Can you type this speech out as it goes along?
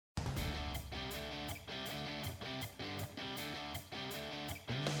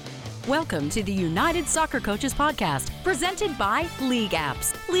Welcome to the United Soccer Coaches Podcast, presented by League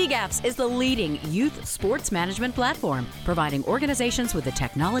Apps. League Apps is the leading youth sports management platform, providing organizations with the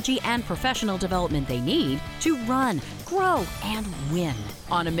technology and professional development they need to run, grow, and win.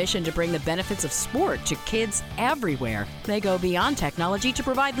 On a mission to bring the benefits of sport to kids everywhere, they go beyond technology to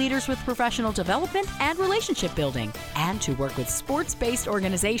provide leaders with professional development and relationship building, and to work with sports-based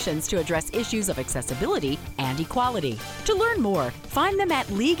organizations to address issues of accessibility and equality. To learn more, find them at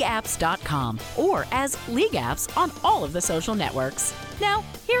leagueapps.com or as League Apps on all of the social networks. Now,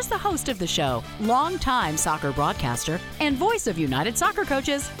 here's the host of the show, longtime soccer broadcaster and voice of United Soccer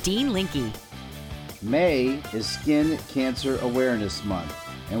Coaches, Dean Linke. May is Skin Cancer Awareness Month,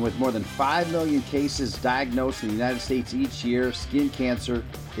 and with more than 5 million cases diagnosed in the United States each year, skin cancer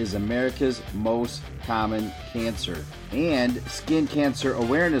is America's most common cancer. And Skin Cancer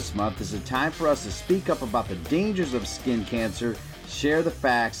Awareness Month is a time for us to speak up about the dangers of skin cancer, share the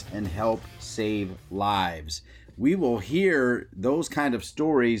facts, and help save lives. We will hear those kind of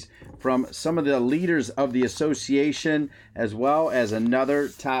stories from some of the leaders of the association as well as another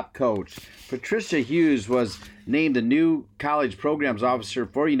top coach. Patricia Hughes was named the new college programs officer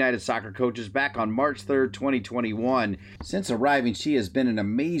for United Soccer Coaches back on March 3rd, 2021. Since arriving, she has been an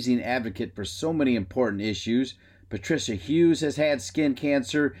amazing advocate for so many important issues. Patricia Hughes has had skin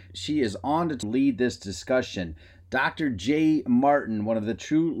cancer. She is on to lead this discussion. Dr. Jay Martin, one of the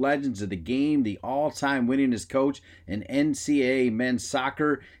true legends of the game, the all-time winningest coach in NCAA men's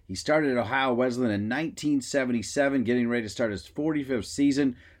soccer. He started at Ohio Wesleyan in 1977, getting ready to start his 45th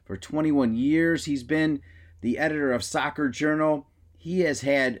season. For 21 years, he's been the editor of Soccer Journal. He has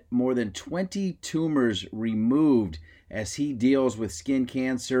had more than 20 tumors removed as he deals with skin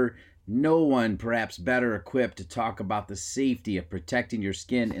cancer. No one perhaps better equipped to talk about the safety of protecting your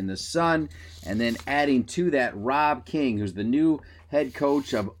skin in the sun. And then adding to that, Rob King, who's the new head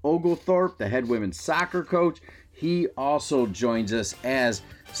coach of Oglethorpe, the head women's soccer coach. He also joins us as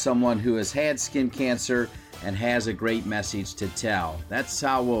someone who has had skin cancer and has a great message to tell. That's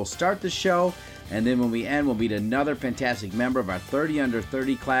how we'll start the show. And then when we end, we'll meet another fantastic member of our 30 under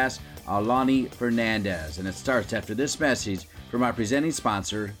 30 class, Alani Fernandez. And it starts after this message from our presenting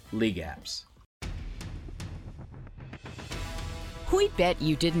sponsor, League Apps. We bet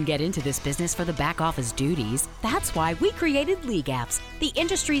you didn't get into this business for the back office duties. That's why we created League Apps, the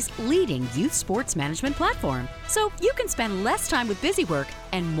industry's leading youth sports management platform. So you can spend less time with busy work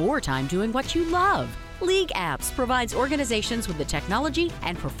and more time doing what you love. League Apps provides organizations with the technology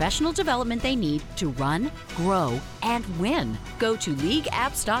and professional development they need to run, grow, and win. Go to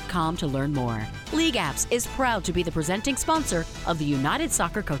leagueapps.com to learn more. League Apps is proud to be the presenting sponsor of the United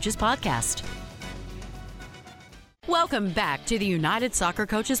Soccer Coaches Podcast. Welcome back to the United Soccer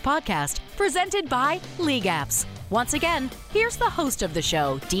Coaches Podcast, presented by League Apps. Once again, here's the host of the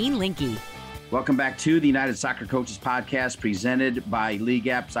show, Dean Linke. Welcome back to the United Soccer Coaches Podcast, presented by League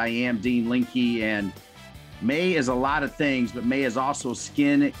Apps. I am Dean Linke, and May is a lot of things, but May is also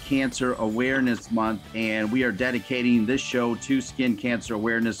Skin Cancer Awareness Month, and we are dedicating this show to Skin Cancer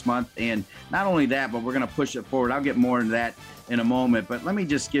Awareness Month. And not only that, but we're going to push it forward. I'll get more into that in a moment, but let me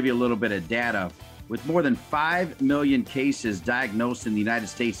just give you a little bit of data. With more than 5 million cases diagnosed in the United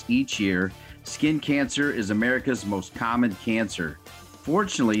States each year, skin cancer is America's most common cancer.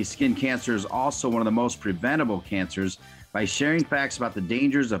 Fortunately, skin cancer is also one of the most preventable cancers. By sharing facts about the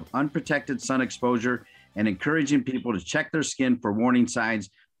dangers of unprotected sun exposure and encouraging people to check their skin for warning signs,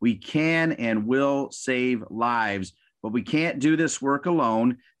 we can and will save lives. But we can't do this work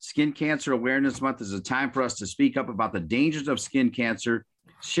alone. Skin Cancer Awareness Month is a time for us to speak up about the dangers of skin cancer,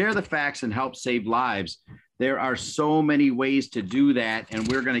 share the facts, and help save lives. There are so many ways to do that, and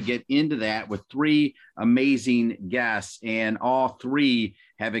we're going to get into that with 3 amazing guests, and all 3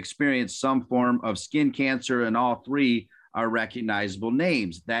 have experienced some form of skin cancer, and all 3 are recognizable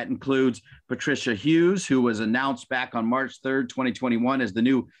names. That includes Patricia Hughes, who was announced back on March 3rd, 2021 as the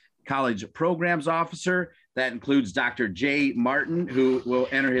new college programs officer. That includes Dr. Jay Martin, who will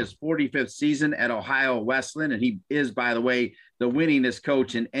enter his 45th season at Ohio Wesleyan. And he is, by the way, the winningest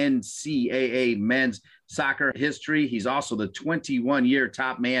coach in NCAA men's soccer history. He's also the 21-year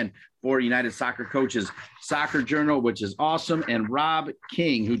top man for United Soccer Coaches Soccer Journal, which is awesome. And Rob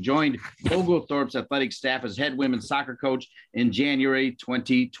King, who joined Oglethorpe's athletic staff as head women's soccer coach in January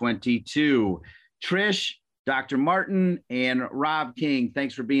 2022. Trish, Dr. Martin, and Rob King,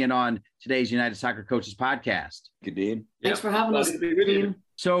 thanks for being on today's United Soccer Coaches Podcast. Good, Dean. Thanks for having us, Dean.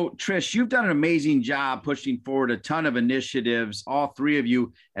 So, Trish, you've done an amazing job pushing forward a ton of initiatives. All 3 of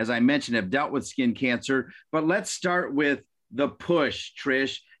you, as I mentioned, have dealt with skin cancer. But let's start with the push,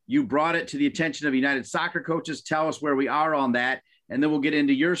 Trish. You brought it to the attention of United Soccer Coaches. Tell us where we are on that. and then we'll get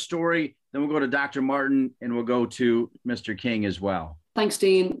into your story. Then we'll go to Dr. Martin, and we'll go to Mr. King as well. Thanks,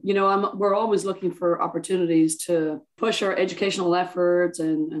 Dean. We're always looking for opportunities to push our educational efforts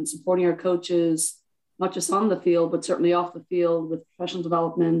and supporting our coaches, not just on the field, but certainly off the field with professional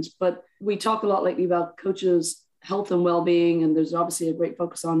development. But we talk a lot lately about coaches' health and well-being, and there's obviously a great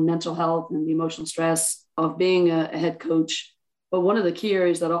focus on mental health and the emotional stress of being a head coach. But one of the key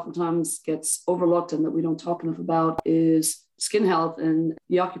areas that oftentimes gets overlooked and that we don't talk enough about is skin health and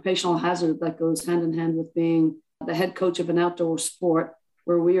the occupational hazard that goes hand in hand with being the head coach of an outdoor sport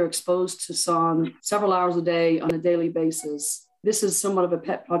where we are exposed to sun several hours a day on a daily basis. This is somewhat of a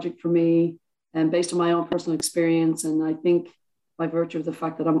pet project for me and based on my own personal experience. And I think by virtue of the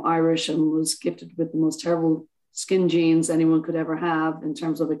fact that I'm Irish and was gifted with the most terrible skin genes anyone could ever have in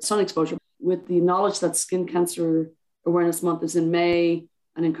terms of sun exposure, with the knowledge that Skin Cancer Awareness Month is in May,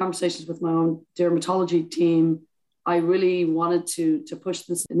 and in conversations with my own dermatology team, I really wanted to push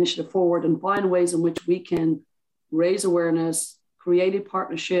this initiative forward and find ways in which we can raise awareness, create a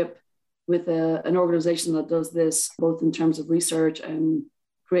partnership with an organization that does this, both in terms of research and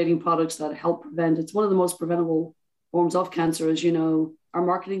creating products that help prevent. It's one of the most preventable forms of cancer, as you know. Our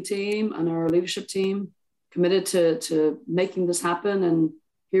marketing team and our leadership team committed to making this happen. And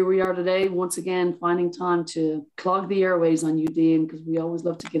here we are today, once again, finding time to clog the airways on you, Dean, because we always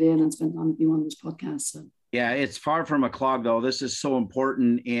love to get in and spend time with you on this podcast. So. Yeah, it's far from a clog, though. This is so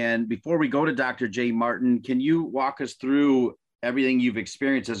important. And before we go to Dr. J. Martin, can you walk us through everything you've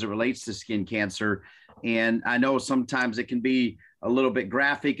experienced as it relates to skin cancer? And I know sometimes it can be a little bit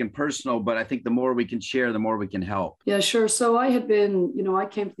graphic and personal, but I think the more we can share, the more we can help. Yeah, sure. So I had been, I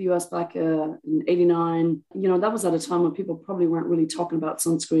came to the US back in 89. That was at a time when people probably weren't really talking about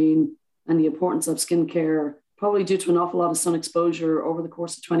sunscreen and the importance of skincare, probably due to an awful lot of sun exposure over the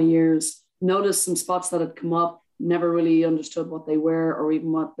course of 20 years. Noticed some spots that had come up, never really understood what they were or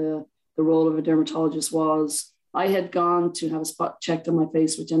even what the role of a dermatologist was. I had gone to have a spot checked on my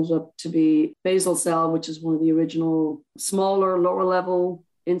face, which ended up to be basal cell, which is one of the original smaller, lower level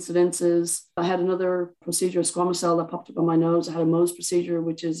incidences. I had another procedure, a squamous cell that popped up on my nose. I had a Mohs procedure,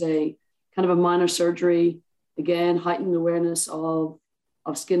 which is a kind of a minor surgery. Again, heightened awareness of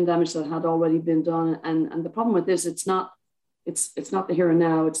skin damage that had already been done. And the problem with this, it's not the here and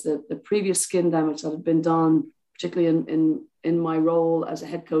now, it's the previous skin damage that had been done, particularly in my role as a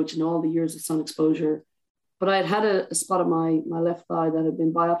head coach and all the years of sun exposure. But I had a spot on my left thigh that had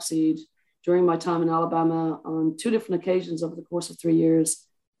been biopsied during my time in Alabama on 2 different occasions over the course of 3 years.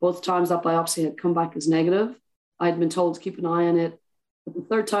 Both times that biopsy had come back as negative. I had been told to keep an eye on it. But the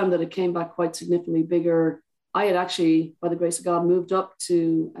third time that it came back quite significantly bigger, I had actually, by the grace of God, moved up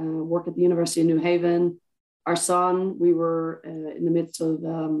to work at the University of New Haven. Our son, we were in the midst of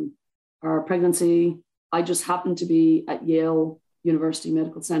our pregnancy. I just happened to be at Yale University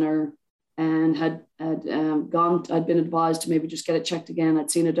Medical Center and I'd been advised to maybe just get it checked again.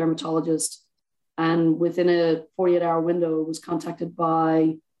 I'd seen a dermatologist, and within a 48-hour window was contacted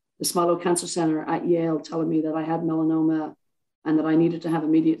by the Smilow Cancer Center at Yale telling me that I had melanoma and that I needed to have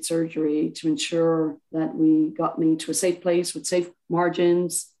immediate surgery to ensure that we got me to a safe place with safe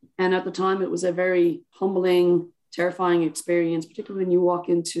margins. And at the time, it was a very humbling, terrifying experience, particularly when you walk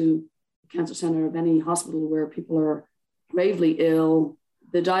into the cancer center of any hospital where people are gravely ill.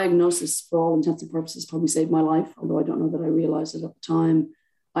 The diagnosis, for all intents and purposes, probably saved my life, although I don't know that I realized it at the time.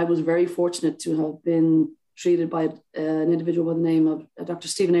 I was very fortunate to have been treated by an individual by the name of Dr.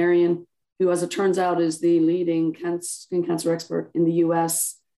 Stephen Arian, who, as it turns out, is the leading skin cancer expert in the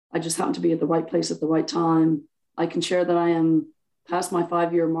US. I just happened to be at the right place at the right time. I can share that I am past my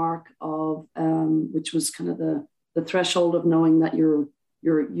 5-year mark of, which was kind of the threshold of knowing that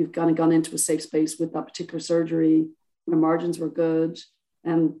you've kind of gone into a safe space with that particular surgery. My margins were good.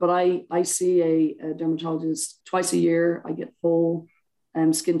 But I see a dermatologist twice a year. I get full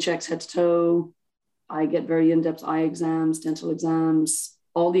skin checks head to toe. I get very in-depth eye exams, dental exams,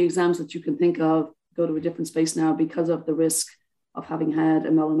 all the exams that you can think of. Go to a different space now because of the risk of having had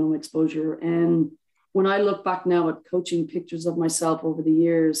a melanoma exposure. And when I look back now at coaching pictures of myself over the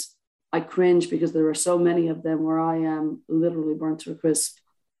years, I cringe because there are so many of them where I am literally burnt to a crisp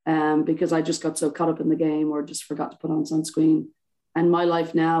because I just got so caught up in the game or just forgot to put on sunscreen. And my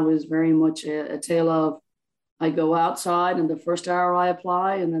life now is very much a tale of I go outside and the first hour I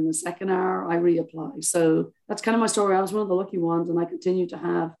apply and then the second hour I reapply. So that's kind of my story. I was one of the lucky ones and I continue to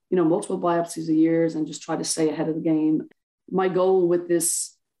have, multiple biopsies a year and just try to stay ahead of the game. My goal with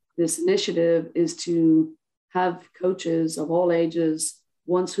this initiative is to have coaches of all ages,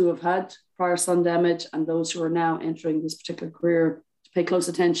 ones who have had prior sun damage and those who are now entering this particular career, to pay close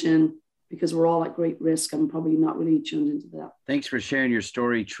attention because we're all at great risk. I'm probably not really tuned into that. Thanks for sharing your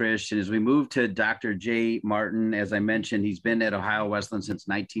story, Trish. And as we move to Dr. Jay Martin, as I mentioned, he's been at Ohio Wesleyan since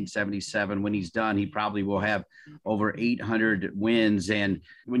 1977. When he's done, he probably will have over 800 wins. And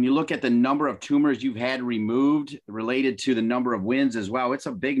when you look at the number of tumors you've had removed related to the number of wins as well, it's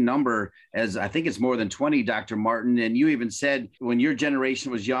a big number, as I think it's more than 20, Dr. Martin. And you even said when your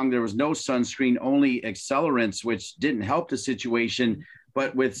generation was young, there was no sunscreen, only accelerants, which didn't help the situation.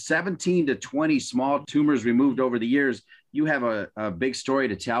 But with 17 to 20 small tumors removed over the years, you have a big story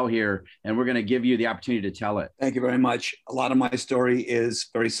to tell here, and we're going to give you the opportunity to tell it. Thank you very much. A lot of my story is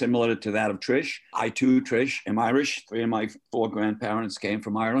very similar to that of Trish. I too, Trish, am Irish. 3 of my 4 grandparents came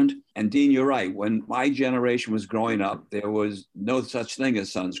from Ireland. And Dean, you're right. When my generation was growing up, there was no such thing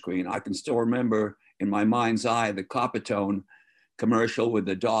as sunscreen. I can still remember in my mind's eye the Coppertone commercial with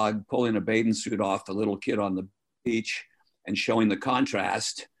the dog pulling a bathing suit off the little kid on the beach and showing the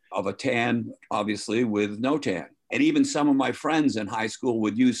contrast of a tan, obviously, with no tan. And even some of my friends in high school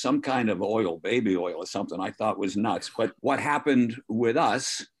would use some kind of oil, baby oil or something I thought was nuts. But what happened with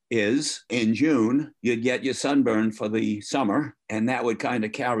us is in June, you'd get your sunburn for the summer, and that would kind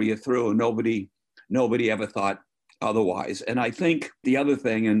of carry you through. Nobody ever thought otherwise. And I think the other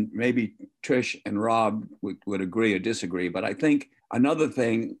thing, and maybe Trish and Rob would agree or disagree, but I think another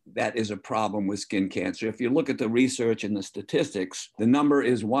thing that is a problem with skin cancer, if you look at the research and the statistics, the number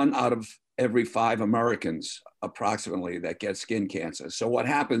is 1 out of every 5 Americans approximately that get skin cancer. So what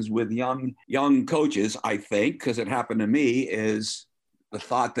happens with young coaches, I think, because it happened to me, is the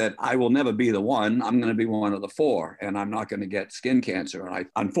thought that I will never be the one. I'm going to be one of the 4, and I'm not going to get skin cancer. And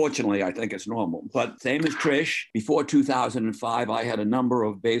unfortunately, I think it's normal. But same as Trish, before 2005, I had a number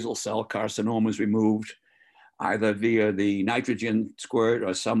of basal cell carcinomas removed, either via the nitrogen squirt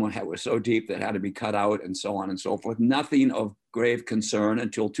or someone was so deep that had to be cut out and so on and so forth. Nothing of grave concern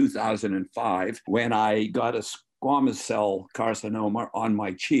until 2005, when I got a squamous cell carcinoma on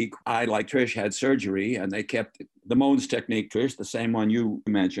my cheek. I, like Trish, had surgery, and they kept the Mohs technique, Trish, the same one you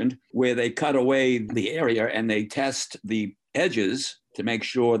mentioned, where they cut away the area and they test the edges to make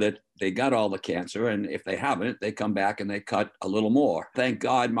sure that they got all the cancer. And if they haven't, they come back and they cut a little more. Thank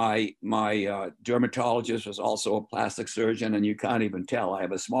God my dermatologist was also a plastic surgeon, and you can't even tell. I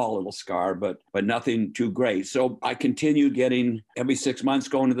have a small little scar, but nothing too great. So I continued getting every 6 months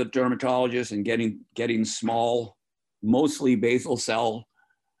going to the dermatologist and getting small, mostly basal cell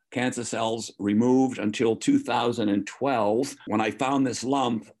cancer cells removed until 2012, when I found this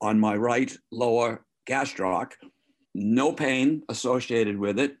lump on my right lower gastroc. No pain associated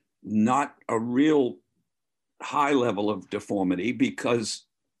with it, not a real high level of deformity, because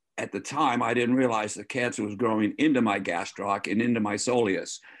at the time I didn't realize the cancer was growing into my gastroc and into my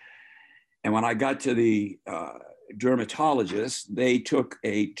soleus. And when I got to the dermatologist, they took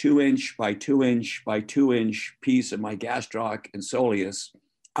a 2-inch by 2-inch by 2-inch piece of my gastroc and soleus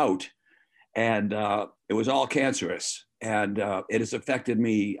out, and it was all cancerous, and it has affected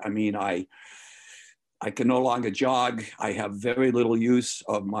me. I mean, I can no longer jog. I have very little use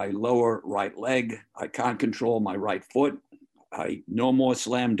of my lower right leg. I can't control my right foot. No more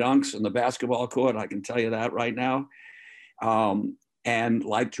slam dunks in the basketball court. I can tell you that right now. And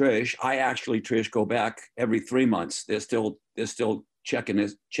like Trish, Trish, go back every 3 months. They're still checking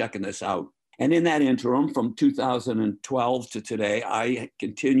this out. And in that interim, from 2012 to today, I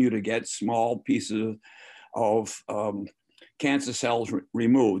continue to get small pieces of cancer cells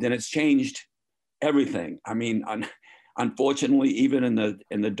removed, and it's changed everything. I mean, unfortunately, even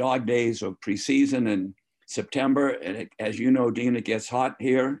in the dog days of preseason in September, and as you know, Dean, it gets hot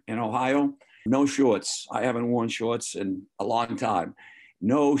here in Ohio. No shorts. I haven't worn shorts in a long time.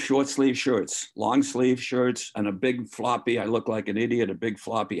 No short sleeve shirts, long sleeve shirts, and a big floppy, I look like an idiot, a big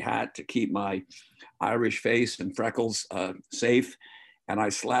floppy hat to keep my Irish face and freckles safe. And I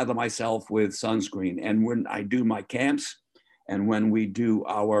slather myself with sunscreen. And when I do my camps and when we do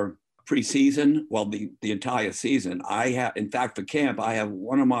our preseason, well, the entire season, in fact, for camp, I have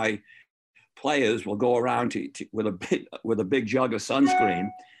one of my players will go around with a big jug of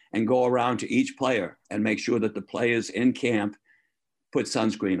sunscreen and go around to each player and make sure that the players in camp put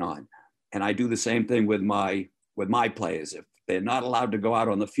sunscreen on. And I do the same thing with my players. If they're not allowed to go out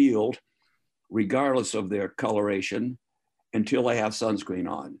on the field, regardless of their coloration, until they have sunscreen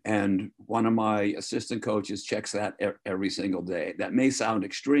on. And one of my assistant coaches checks that every single day. That may sound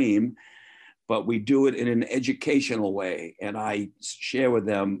extreme, but we do it in an educational way. And I share with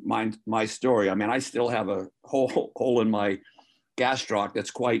them my story. I mean, I still have a hole in my gastroc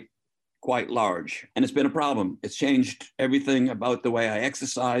that's quite large. And it's been a problem. It's changed everything about the way I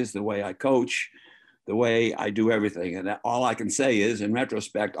exercise, the way I coach, the way I do everything. And all I can say is, in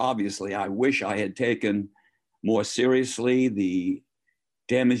retrospect, obviously, I wish I had taken more seriously the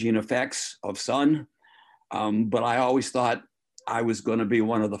damaging effects of sun. But I always thought I was going to be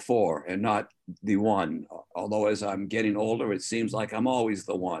one of the four and not the one. Although as I'm getting older, it seems like I'm always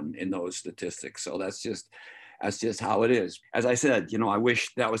the one in those statistics. So that's just how it is. As I said, I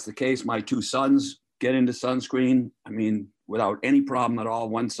wish that was the case. My two sons get into sunscreen, without any problem at all.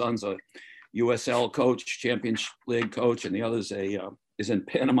 One son's a USL coach, Champions League coach, and the other's is in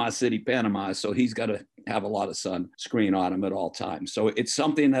Panama City, Panama. So he's got to have a lot of sunscreen on him at all times. So it's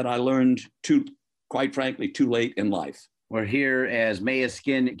something that I learned quite frankly, too late in life. We're here as May is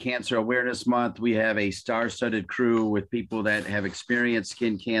Skin Cancer Awareness Month. We have a star-studded crew with people that have experienced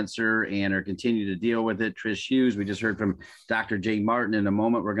skin cancer and are continuing to deal with it. Trish Hughes, we just heard from Dr. Jay Martin. In a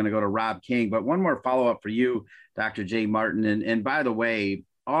moment, we're going to go to Rob King. But one more follow-up for you, Dr. Jay Martin. And by the way,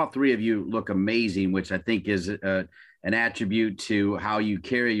 all three of you look amazing, which I think is an attribute to how you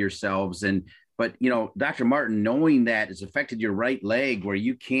carry yourselves. But, Dr. Martin, knowing that it's affected your right leg where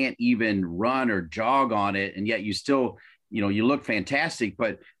you can't even run or jog on it, and yet you still, you look fantastic.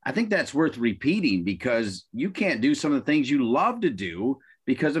 But I think that's worth repeating because you can't do some of the things you love to do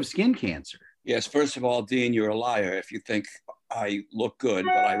because of skin cancer. Yes. First of all, Dean, you're a liar if you think I look good,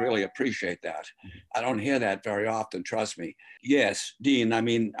 but I really appreciate that. I don't hear that very often, trust me. Yes, Dean,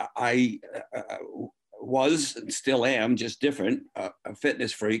 I was and still am, just different, a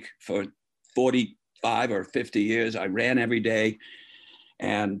fitness freak for 45 or 50 years. I ran every day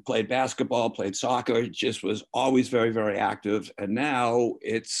and played basketball, played soccer, just was always very, very active. And now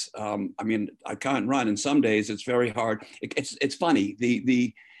it's, I can't run. And some days it's very hard. It's funny.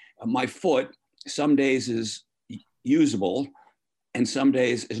 My foot some days is usable and some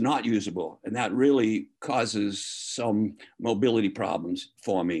days is not usable. And that really causes some mobility problems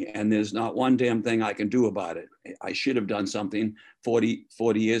for me. And there's not one damn thing I can do about it. I should have done something 40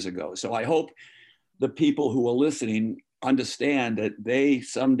 years ago. So I hope the people who are listening understand that they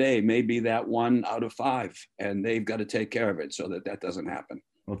someday may be that 1 out of 5 and they've got to take care of it so that doesn't happen.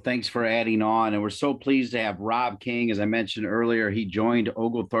 Well, thanks for adding on. And we're so pleased to have Rob King. As I mentioned earlier, he joined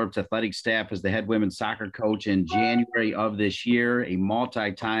Oglethorpe's athletic staff as the head women's soccer coach in January of this year, a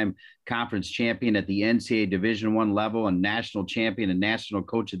multi-time conference champion at the NCAA Division I level and national champion and national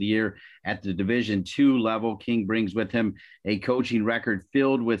coach of the year at the Division II level. King brings with him a coaching record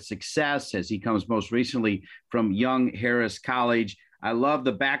filled with success as he comes most recently from Young Harris College. I love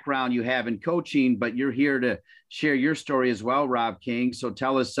the background you have in coaching, but you're here to share your story as well, Rob King. So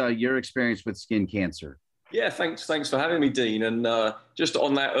tell us your experience with skin cancer. Yeah, thanks for having me, Dean. And just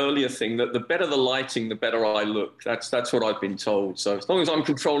on that earlier thing, that the better the lighting, the better I look. That's what I've been told. So as long as I'm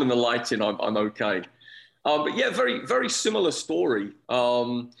controlling the lighting, I'm okay. But yeah, very, very similar story.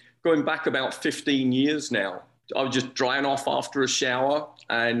 Going back about 15 years now, I was just drying off after a shower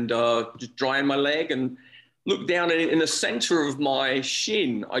and just drying my leg and looked down in the center of my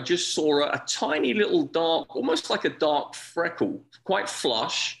shin. I just saw a tiny little dark, almost like a dark freckle, quite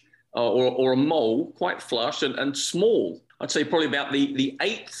flush, or a mole, quite flush and small. I'd say probably about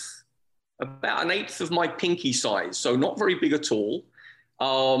about an eighth of my pinky size. So not very big at all.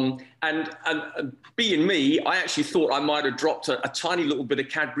 And being me, I actually thought I might have dropped a tiny little bit of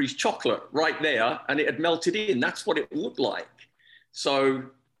Cadbury's chocolate right there and it had melted in. That's what it looked like. So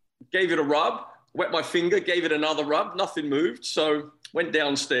gave it a rub. Wet my finger, gave it another rub, nothing moved. So went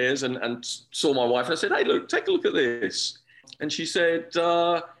downstairs and saw my wife. And I said, hey, look, take a look at this. And she said,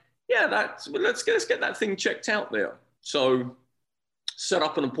 let's get that thing checked out there. So set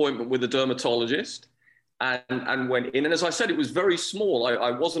up an appointment with a dermatologist and went in. And as I said, it was very small.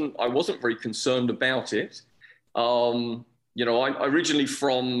 I wasn't very concerned about it. I'm originally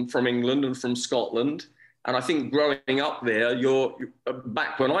from England and from Scotland. And I think growing up there,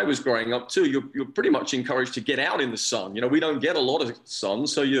 back when I was growing up too, you're pretty much encouraged to get out in the sun. We don't get a lot of sun,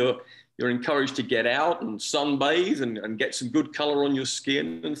 so you're encouraged to get out and sunbathe and get some good color on your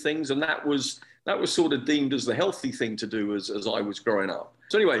skin and things. And that was sort of deemed as the healthy thing to do as I was growing up.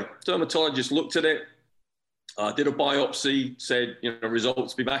 So anyway, dermatologist looked at it, did a biopsy, said,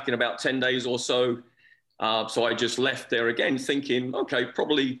 results be back in about 10 days or so. So I just left there again thinking, okay,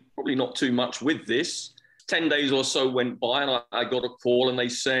 probably not too much with this. 10 days or so went by and I got a call and they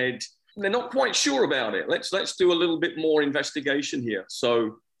said, they're not quite sure about it. Let's do a little bit more investigation here.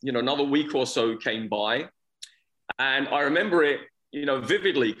 So, another week or so came by and I remember it,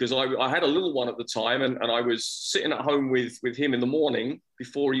 vividly because I had a little one at the time and I was sitting at home with him in the morning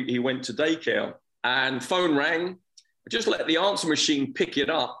before he went to daycare and phone rang. I just let the answer machine pick it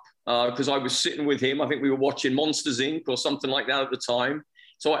up because I was sitting with him. I think we were watching Monsters, Inc. or something like that at the time.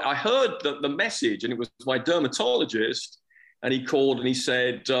 So I heard the message, and it was my dermatologist, and he called and he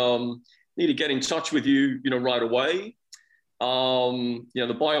said, need to get in touch with you, right away. The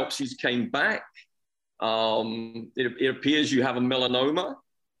biopsies came back. It appears you have a melanoma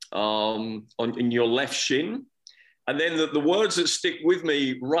in your left shin. And then the words that stick with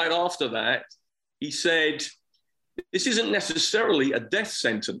me right after that, he said, this isn't necessarily a death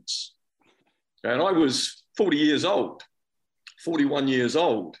sentence. And I was 41 years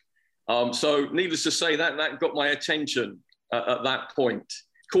old. So needless to say, that got my attention at that point.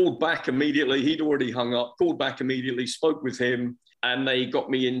 Called back immediately. He'd already hung up, called back immediately, spoke with him, and they got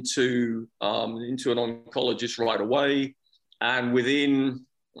me into an oncologist right away. And within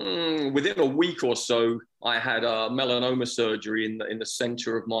a week or so, I had a melanoma surgery in the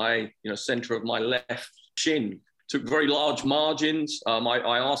center of my left shin. Took very large margins.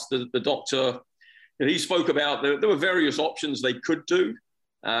 I asked the doctor, and he spoke about there were various options they could do.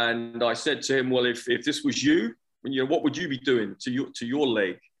 And I said to him, well, if this was you, what would you be doing to your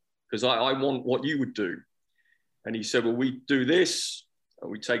leg? Because I want what you would do. And he said, well, we do this.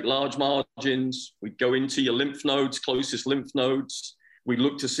 We take large margins. We go into your lymph nodes, closest lymph nodes. We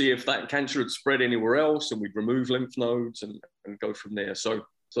look to see if that cancer had spread anywhere else, and we'd remove lymph nodes and go from there. So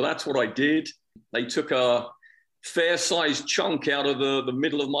that's what I did. They took a fair-sized chunk out of the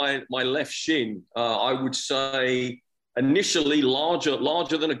middle of my left shin. I would say initially larger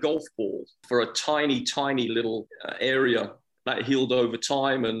than a golf ball for a tiny, tiny little area. That healed over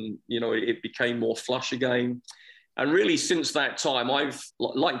time, and it became more flush again. And really, since that time, I've,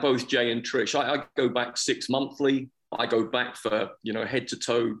 like both Jay and Trish, I go back 6 monthly. I go back for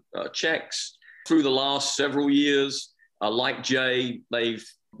head-to-toe checks. Through the last several years, like Jay, they've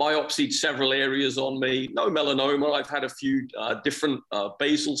biopsied several areas on me. No melanoma. I've had a few different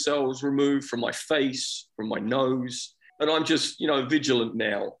basal cells removed from my face, from my nose, and I'm just vigilant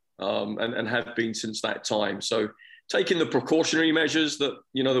now, and have been since that time. So, taking the precautionary measures that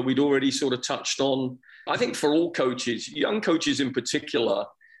we'd already sort of touched on. I think for all coaches, young coaches in particular,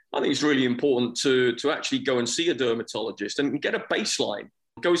 I think it's really important to actually go and see a dermatologist and get a baseline.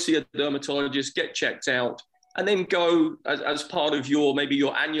 Go see a dermatologist, get checked out, and then go as part of your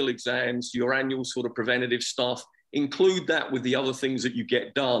annual exams, your annual sort of preventative stuff, include that with the other things that you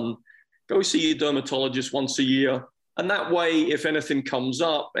get done. Go see your dermatologist once a year. And that way, if anything comes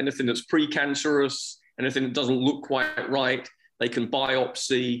up, anything that's precancerous, anything that doesn't look quite right, they can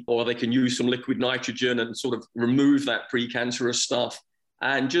biopsy, or they can use some liquid nitrogen and sort of remove that precancerous stuff,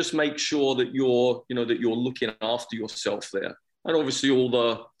 and just make sure that you're looking after yourself there. And obviously all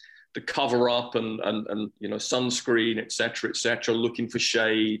the cover up and sunscreen, et cetera, looking for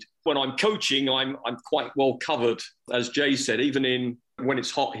shade. When I'm coaching, I'm quite well covered. As Jay said, even when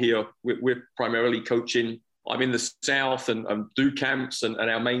it's hot here, we're primarily coaching. I'm in the south and do camps, and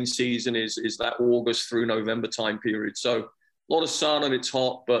our main season is that August through November time period. So a lot of sun and it's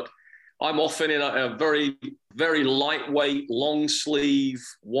hot, but I'm often in a very, very lightweight, long sleeve,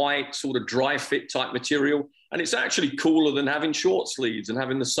 white, sort of dry fit type material. And it's actually cooler than having short sleeves and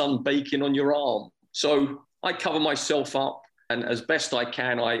having the sun baking on your arm. So I cover myself up, and as best I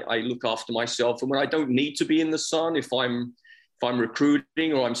can, I look after myself. And when I don't need to be in the sun, if I'm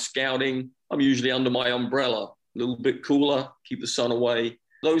recruiting or I'm scouting, I'm usually under my umbrella, a little bit cooler, keep the sun away.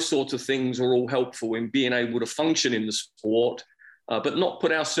 Those sorts of things are all helpful in being able to function in the sport, but not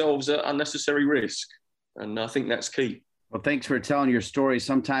put ourselves at unnecessary risk. And I think that's key. Well, thanks for telling your story.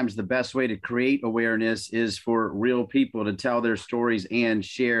 Sometimes the best way to create awareness is for real people to tell their stories and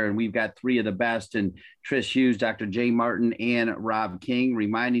share. And we've got three of the best, and Trish Hughes, Dr. Jay Martin, and Rob King,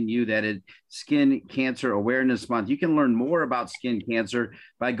 reminding you that it's Skin Cancer Awareness Month. You can learn more about skin cancer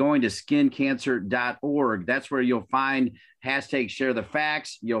by going to skincancer.org. That's where you'll find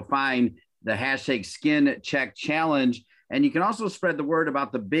 #ShareTheFacts. You'll find the #SkinCheckChallenge. And you can also spread the word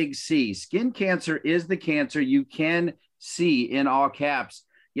about the Big C. Skin cancer is the cancer you can see, in all caps,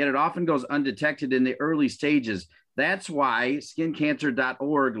 yet it often goes undetected in the early stages. That's why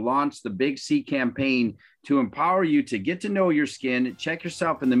skincancer.org launched the Big C campaign to empower you to get to know your skin, check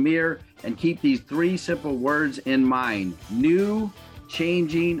yourself in the mirror, and keep these three simple words in mind: new,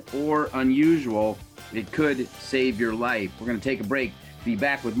 changing, or unusual. It could save your life. We're going to take a break. Be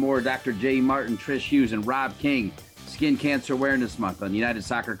back with more Dr. Jay Martin, Trish Hughes, and Rob King. Skin Cancer Awareness Month on the United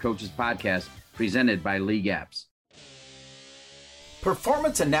Soccer Coaches Podcast, presented by League Apps.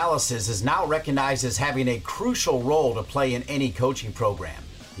 Performance analysis is now recognized as having a crucial role to play in any coaching program.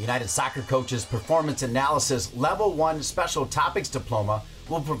 The United Soccer Coaches Performance Analysis Level 1 Special Topics Diploma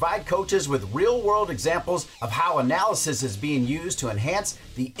will provide coaches with real-world examples of how analysis is being used to enhance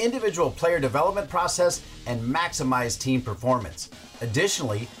the individual player development process and maximize team performance.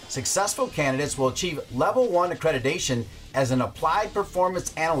 Additionally, successful candidates will achieve Level 1 accreditation as an applied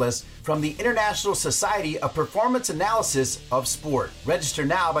performance analyst from the International Society of Performance Analysis of Sport. Register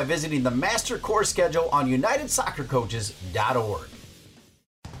now by visiting the Master Course schedule on UnitedSoccerCoaches.org.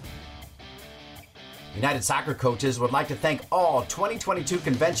 United Soccer Coaches would like to thank all 2022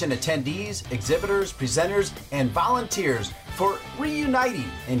 convention attendees, exhibitors, presenters, and volunteers for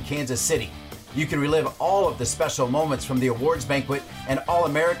reuniting in Kansas City. You can relive all of the special moments from the awards banquet and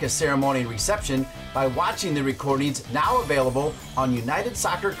All-America ceremony and reception by watching the recordings now available on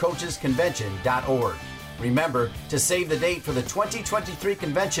UnitedSoccerCoachesConvention.org. Remember to save the date for the 2023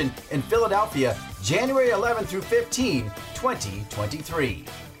 convention in Philadelphia, January 11 through 15, 2023.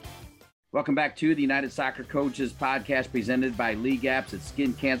 Welcome back to the United Soccer Coaches podcast presented by League Apps. It's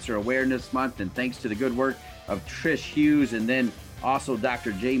Skin Cancer Awareness Month, and thanks to the good work of Trish Hughes and then also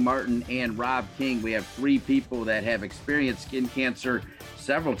Dr. Jay Martin and Rob King. We have three people that have experienced skin cancer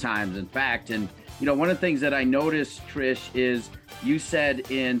several times, in fact. And, you know, one of the things that I noticed, Trish, is you said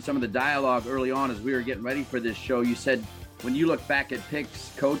in some of the dialogue early on as we were getting ready for this show, you said when you look back at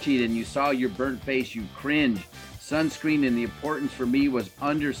Pick's coaching and you saw your burnt face, you cringed. Sunscreen and the importance for me was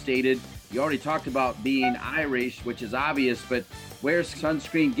understated. You already talked about being Irish, which is obvious, but wear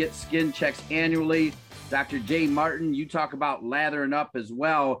sunscreen, get skin checks annually. Dr. Jay Martin, you talk about lathering up as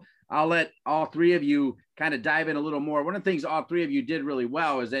well. I'll let all three of you kind of dive in a little more. One of the things all three of you did really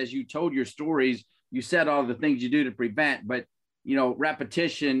well is as you told your stories, you said all the things you do to prevent, but, you know,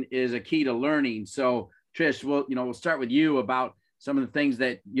 repetition is a key to learning. So Trish, we'll start with you about some of the things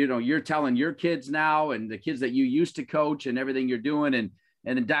that, you know, you're telling your kids now and the kids that you used to coach and everything you're doing. And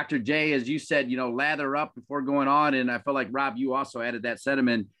then Dr. Jay, as you said, you know, lather up before going on. And I feel like, Rob, you also added that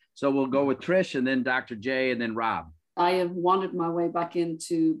sentiment. So we'll go with Trish and then Dr. Jay and then Rob. I have wandered my way back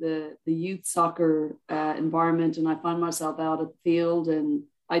into the youth soccer environment, and I find myself out at the field, and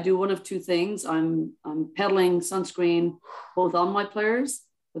I do one of two things. I'm peddling sunscreen both on my players,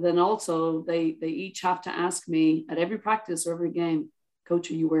 but then also they each have to ask me at every practice or every game,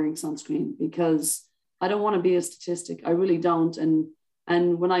 Coach, are you wearing sunscreen? Because I don't want to be a statistic. I really don't. And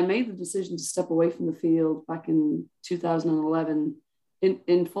when I made the decision to step away from the field back in 2011,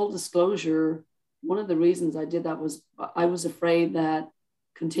 in full disclosure, one of the reasons I did that was I was afraid that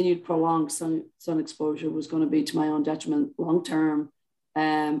continued prolonged sun exposure was going to be to my own detriment long term.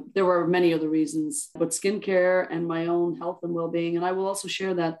 There were many other reasons, but skincare and my own health and well-being. And I will also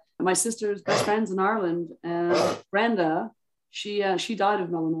share that my sister's best friends in Ireland, Brenda, she died of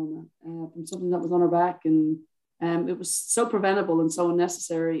melanoma from something that was on her back, and it was so preventable and so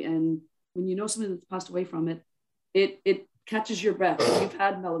unnecessary. And when you know somebody that's passed away from it, it catches your breath. If you've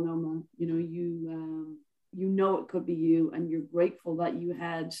had melanoma, you know it could be you, and you're grateful that you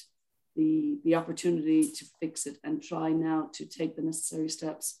had the opportunity to fix it and try now to take the necessary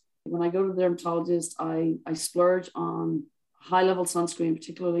steps. When I go to the dermatologist, I splurge on high-level sunscreen,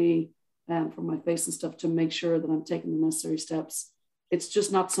 particularly for my face and stuff, to make sure that I'm taking the necessary steps. It's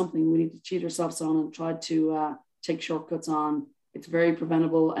just not something we need to cheat ourselves on and try to take shortcuts on. It's very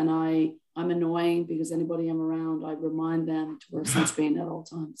preventable, and I'm annoying because anybody I'm around, I remind them to wear sunscreen at all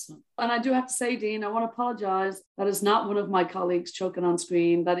times. So. And I do have to say, Dean, I want to apologize. That is not one of my colleagues choking on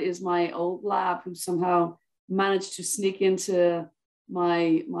screen. That is my old lab who somehow managed to sneak into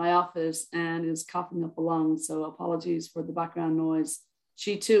my office and is coughing up a lung. So apologies for the background noise.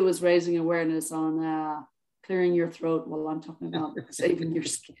 She too is raising awareness on clearing your throat while I'm talking about saving your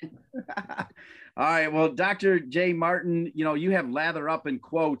skin. All right. Well, Dr. Jay Martin, you have lather up in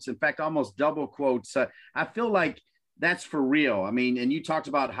quotes, in fact, almost double quotes. I feel like that's for real. I mean, and you talked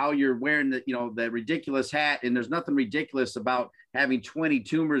about how you're wearing the ridiculous hat, and there's nothing ridiculous about having 20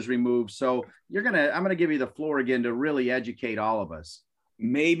 tumors removed. So I'm going to give you the floor again to really educate all of us.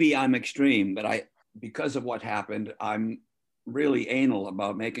 Maybe I'm extreme, but because of what happened, I'm really anal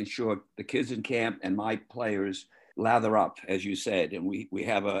about making sure the kids in camp and my players lather up, as you said, and we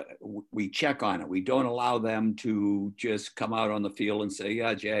check on it. We don't allow them to just come out on the field and say,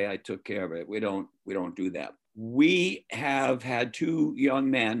 yeah, Jay, I took care of it. We don't do that. We have had two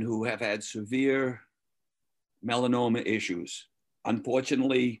young men who have had severe melanoma issues.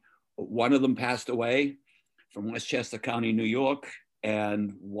 Unfortunately, one of them passed away from Westchester County, New York,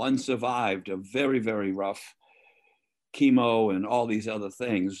 and one survived a very, very rough chemo and all these other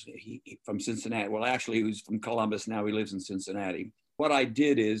things. He from Cincinnati. Well, actually, he was from Columbus. Now he lives in Cincinnati. What I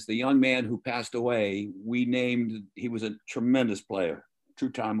did is the young man who passed away, he was a tremendous player,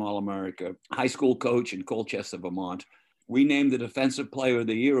 two-time All-America, high school coach in Colchester, Vermont. we named the Defensive Player of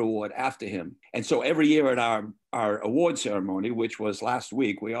the Year award after him. And so every year at our award ceremony, which was last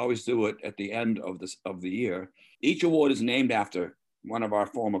week, we always do it at the end of the year. Each award is named after one of our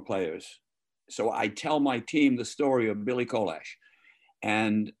former players. So I tell my team the story of Billy Kolash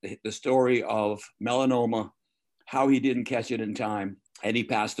and the story of melanoma, how he didn't catch it in time, and he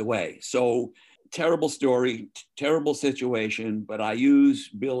passed away. So terrible story, terrible situation, but I use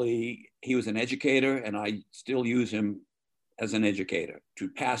Billy. He was an educator, and I still use him as an educator to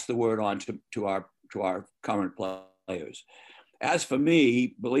pass the word on to our current players. As for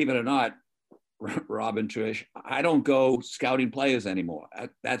me, believe it or not, Rob and Trish, I don't go scouting players anymore.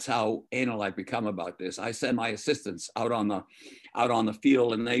 That's how anal I've become about this. I send my assistants out on the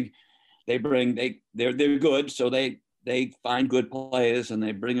field, and they're good, so they find good players and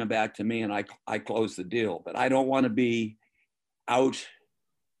they bring them back to me, and I close the deal. But I don't want to be out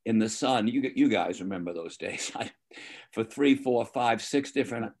in the sun. You guys remember those days? For 3, 4, 5, 6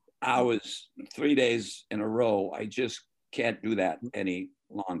 different hours, 3 days in a row. I just can't do that any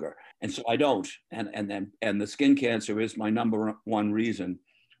longer. And so I don't. And the skin cancer is my number one reason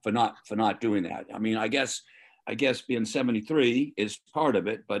for not doing that. I mean, I guess being 73 is part of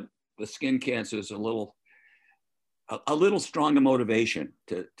it, but the skin cancer is a little stronger motivation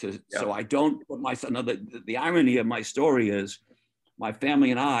to yeah. So I don't put myself. Now the irony of my story is my family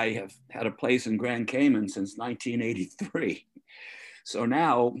and I have had a place in Grand Cayman since 1983. So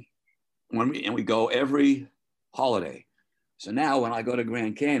now we go every holiday. So now when I go to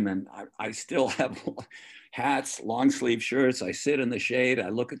Grand Cayman, I still have hats, long sleeve shirts. I sit in the shade. I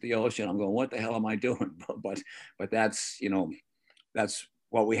look at the ocean. I'm going, what the hell am I doing? But that's, that's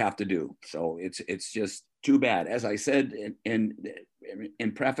what we have to do. So it's just too bad. As I said in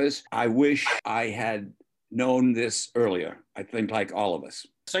preface, I wish I had known this earlier. I think like all of us.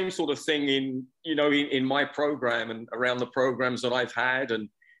 Same sort of thing in my program and around the programs that I've had. And,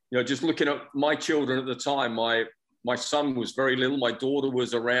 just looking at my children at the time, my son was very little. My daughter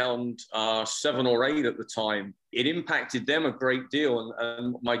was around 7 or 8 at the time. It impacted them a great deal.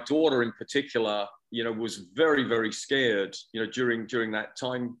 And my daughter in particular, was very, very scared, during that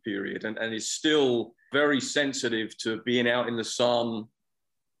time period and is still very sensitive to being out in the sun,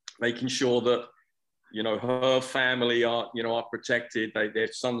 making sure that, her family are protected, they're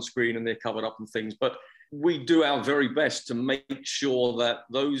sunscreen and they're covered up and things. But we do our very best to make sure that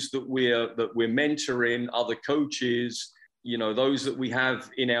those that we're mentoring, other coaches, those that we have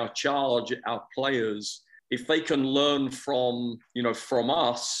in our charge, our players, if they can learn from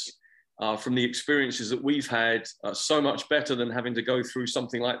us, from the experiences that we've had, so much better than having to go through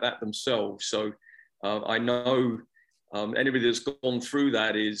something like that themselves. So I know anybody that's gone through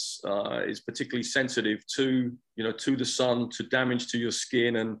that is particularly sensitive to the sun, to damage to your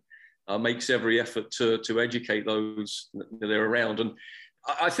skin, and makes every effort to educate those that are around. And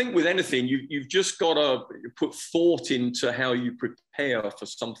I think with anything, you've just got to put thought into how you prepare for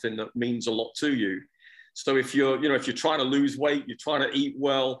something that means a lot to you. So if you're trying to lose weight, you're trying to eat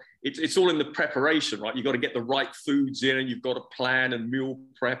well, it's all in the preparation, right? You've got to get the right foods in, and you've got to plan and meal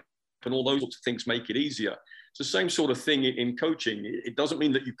prep, and all those sorts of things make it easier. It's the same sort of thing in coaching. It doesn't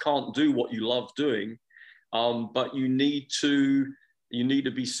mean that you can't do what you love doing, but you need to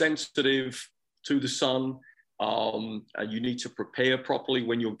be sensitive to the sun. And you need to prepare properly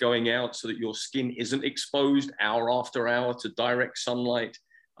when you're going out so that your skin isn't exposed hour after hour to direct sunlight.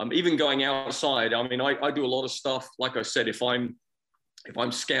 Even going outside, I mean, I do a lot of stuff. Like I said, if I'm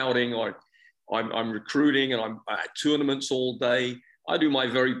scouting or I'm recruiting and I'm at tournaments all day, I do my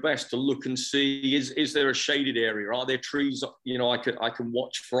very best to look and see, is there a shaded area? Are there trees, I can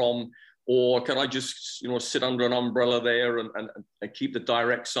watch from? Or can I just, sit under an umbrella there and keep the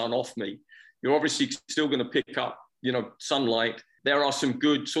direct sun off me? You're obviously still going to pick up, sunlight. There are some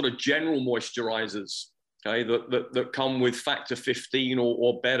good sort of general moisturizers, okay, that come with factor 15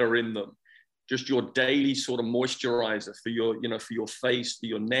 or better in them. Just your daily sort of moisturizer for your face, for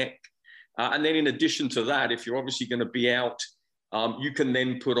your neck. And then in addition to that, if you're obviously going to be out, you can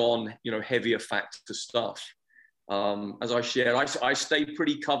then put on, heavier factor stuff. As I shared, I stay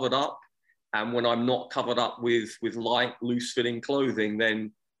pretty covered up. And when I'm not covered up with light, loose-fitting clothing,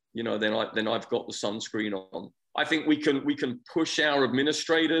 then I've got the sunscreen on. I think we can push our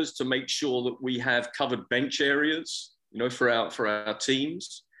administrators to make sure that we have covered bench areas, for our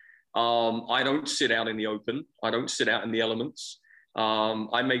teams. I don't sit out in the open. I don't sit out in the elements.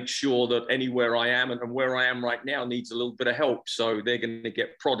 I make sure that anywhere I am and where I am right now needs a little bit of help. So they're going to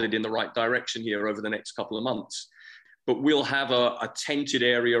get prodded in the right direction here over the next couple of months. But we'll have a tented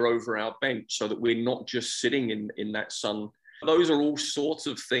area over our bench so that we're not just sitting in that sun. Those are all sorts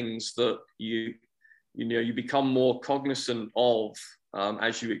of things that you you become more cognizant of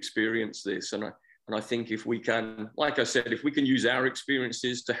as you experience this. And I think if we can, like I said, if we can use our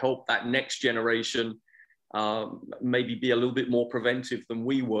experiences to help that next generation maybe be a little bit more preventive than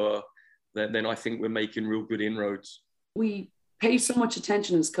we were, then I think we're making real good inroads. We pay so much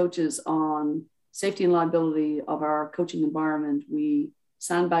attention as coaches on safety and liability of our coaching environment. We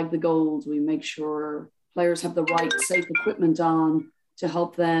sandbag the goals. We make sure players have the right safe equipment on to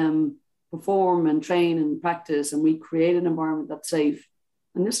help them perform and train and practice. And we create an environment that's safe.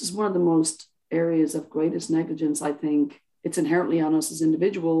 And this is one of the most areas of greatest negligence, I think. It's inherently on us as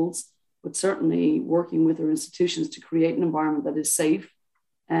individuals, but certainly working with our institutions to create an environment that is safe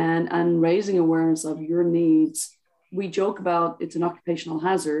and raising awareness of your needs. We joke about it's an occupational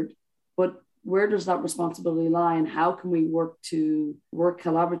hazard, but where does that responsibility lie, and how can we work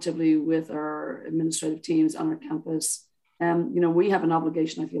collaboratively with our administrative teams on our campus? We have an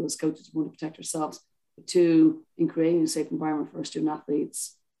obligation, I feel, as coaches, one, to protect ourselves, but two, in creating a safe environment for our student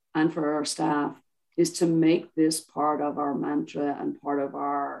athletes and for our staff, is to make this part of our mantra and part of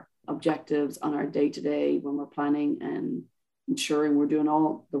our objectives on our day-to-day when we're planning and ensuring we're doing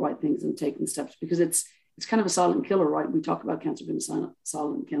all the right things and taking steps, because it's kind of a silent killer, right? We talk about cancer being a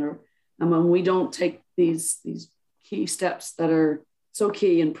silent killer. And when we don't take these key steps that are so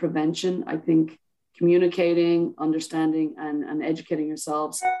key in prevention, I think communicating, understanding, and educating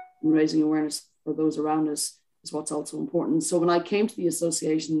yourselves and raising awareness for those around us is what's also important. So when I came to the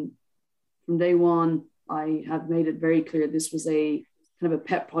association from day one, I have made it very clear this was a kind of a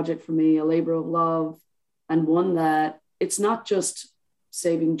pet project for me, a labor of love, and one that it's not just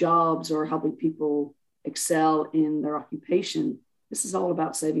saving jobs or helping people excel in their occupation. This is all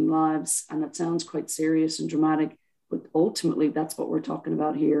about saving lives, and it sounds quite serious and dramatic, but ultimately that's what we're talking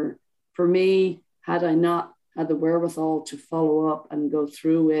about here. For me, had I not had the wherewithal to follow up and go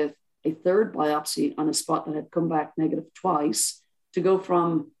through with a third biopsy on a spot that had come back negative twice, to go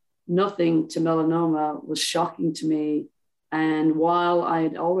from nothing to melanoma was shocking to me. And while I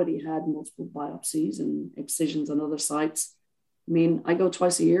had already had multiple biopsies and excisions on other sites, I mean, I go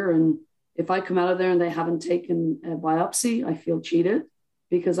twice a year, and if I come out of there and they haven't taken a biopsy, I feel cheated,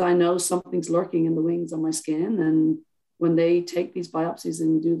 because I know something's lurking in the wings on my skin. And when they take these biopsies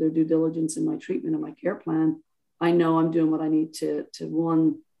and do their due diligence in my treatment and my care plan, I know I'm doing what I need to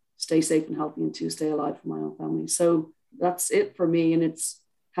one, stay safe and healthy, and two, stay alive for my own family. So that's it for me. And it's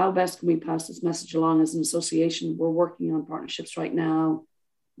how best can we pass this message along as an association? We're working on partnerships right now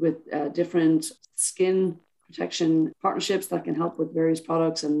with different skin protection partnerships that can help with various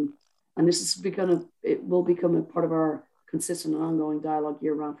products. And this it will become a part of our consistent and ongoing dialogue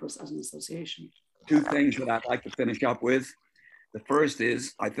year round for us as an association. Two things that I'd like to finish up with. The first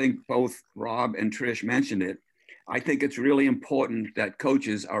is, I think both Rob and Trish mentioned it. I think it's really important that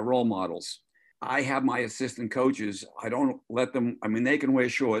coaches are role models. I have my assistant coaches. I don't let them, they can wear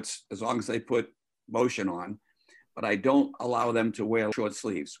shorts as long as they put lotion on, but I don't allow them to wear short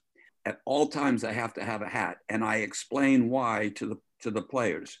sleeves. At all times, I have to have a hat, and I explain why to the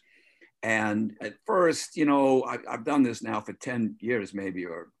players. And at first, I've done this now for 10 years, maybe,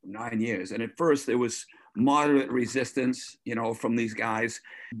 or 9 years. And at first there was moderate resistance, from these guys.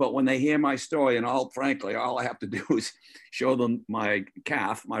 But when they hear my story, and frankly, all I have to do is show them my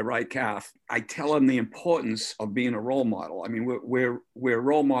right calf. I tell them the importance of being a role model. I mean, we're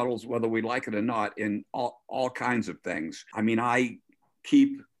role models, whether we like it or not, in all kinds of things. I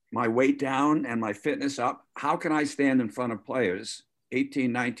keep my weight down and my fitness up. How can I stand in front of players,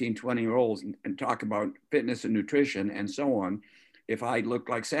 18, 19, 20-year-olds, and talk about fitness and nutrition and so on, if I look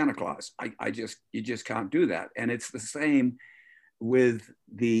like Santa Claus? You just can't do that. And it's the same with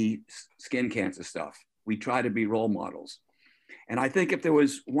the skin cancer stuff. We try to be role models. And I think if there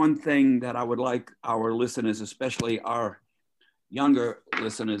was one thing that I would like our listeners, especially our younger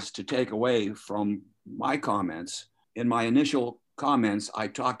listeners, to take away from my comments, in my initial comments, I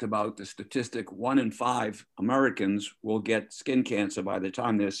talked about the statistic 1 in 5 Americans will get skin cancer by the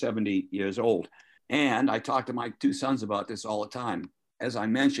time they're 70 years old. And I talk to my 2 sons about this all the time. As I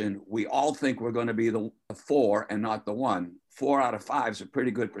mentioned, we all think we're going to be the 4 and not the 1. 4 out of 5 is a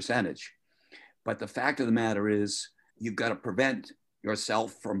pretty good percentage. But the fact of the matter is, you've got to prevent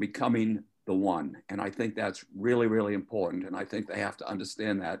yourself from becoming the 1. And I think that's really, really important. And I think they have to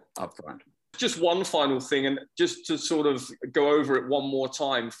understand that up front. Just one final thing, and just to sort of go over it one more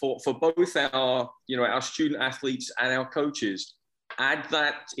time for both our student athletes and our coaches. Add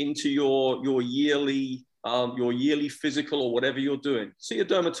that into your yearly physical or whatever you're doing. See a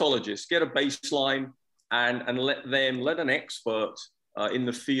dermatologist, get a baseline, and let an expert in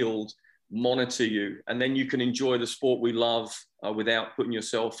the field monitor you, and then you can enjoy the sport we love without putting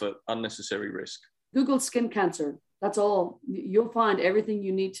yourself at unnecessary risk. Google skin cancer. That's all. You'll find everything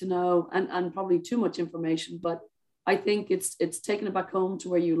you need to know, and probably too much information, but I think it's taking it back home to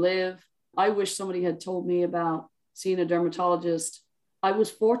where you live. I wish somebody had told me about seeing a dermatologist. I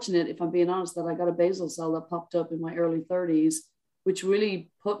was fortunate, if I'm being honest, that I got a basal cell that popped up in my early 30s, which really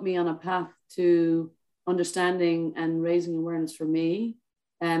put me on a path to understanding and raising awareness for me.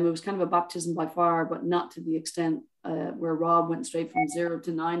 It was kind of a baptism by fire, but not to the extent where Rob went straight from 0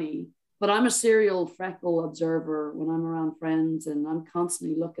 to 90. But I'm a serial freckle observer when I'm around friends, and I'm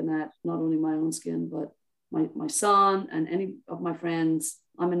constantly looking at not only my own skin, but my son and any of my friends.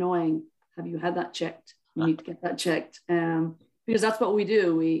 I'm annoying. Have you had that checked? You need to get that checked. Because that's what we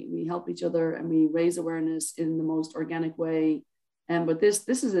do. We help each other and we raise awareness in the most organic way. But this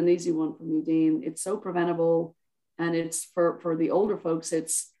is an easy one for me, Dean. It's so preventable. And it's for the older folks,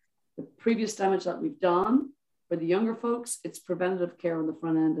 it's the previous damage that we've done. For the younger folks, it's preventative care on the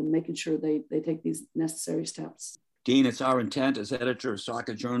front end and making sure they take these necessary steps. Dean, it's our intent as editor of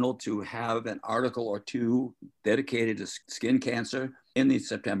Soccer Journal to have an article or two dedicated to skin cancer in the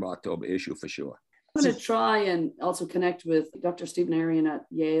September-October issue for sure. I'm going to try and also connect with Dr. Stephen Arian at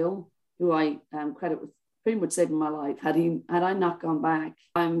Yale, who I credit with pretty much saving my life. Had I not gone back,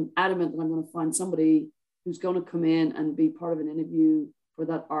 I'm adamant that I'm going to find somebody who's going to come in and be part of an interview for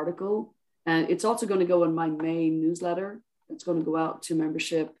that article. And it's also going to go in my main newsletter. It's going to go out to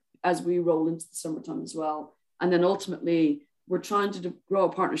membership as we roll into the summertime as well. And then ultimately, we're trying to grow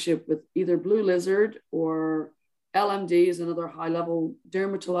a partnership with either Blue Lizard or LMD is another high-level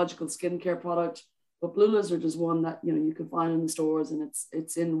dermatological skincare product. But Blue Lizard is one that you can find in the stores, and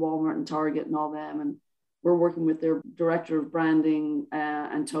it's in Walmart and Target and all them. And we're working with their director of branding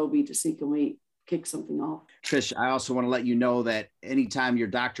and Toby to see can we kick something off. Trish, I also want to let you know that anytime your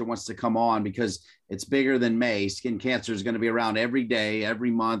doctor wants to come on, because it's bigger than May, skin cancer is going to be around every day,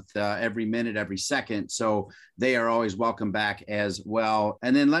 every month, every minute, every second. So they are always welcome back as well.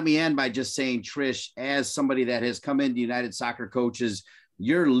 And then let me end by just saying, Trish, as somebody that has come into United Soccer Coaches,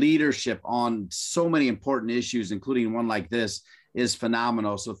 your leadership on so many important issues, including one like this, is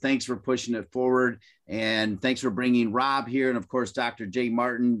phenomenal. So thanks for pushing it forward. And thanks for bringing Rob here. And of course, Dr. J.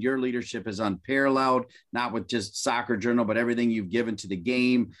 Martin, your leadership is unparalleled, not with just Soccer Journal, but everything you've given to the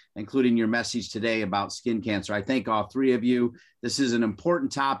game, including your message today about skin cancer. I thank all three of you. This is an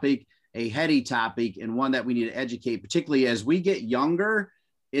important topic, a heady topic, and one that we need to educate, particularly as we get younger.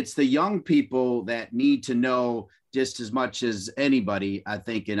 It's the young people that need to know just as much as anybody, I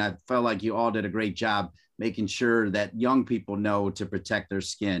think. And I felt like you all did a great job making sure that young people know to protect their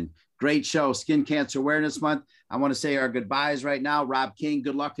skin. Great show, Skin Cancer Awareness Month. I want to say our goodbyes right now. Rob King,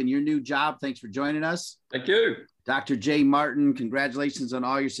 good luck in your new job. Thanks for joining us. Thank you. Dr. J. Martin, congratulations on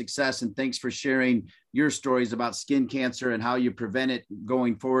all your success, and thanks for sharing your stories about skin cancer and how you prevent it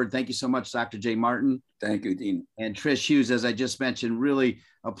going forward. Thank you so much, Dr. J. Martin. Thank you, Dean. And Trish Hughes, as I just mentioned, really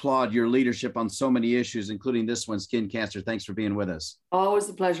applaud your leadership on so many issues, including this one, skin cancer. Thanks for being with us. Always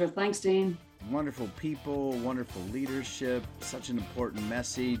a pleasure. Thanks, Dean. Wonderful people, wonderful leadership, such an important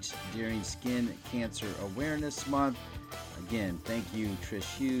message during Skin Cancer Awareness Month. Again, thank you,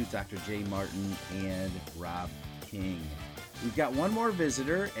 Trish Hughes, Dr. J. Martin, and Rob King. We've got one more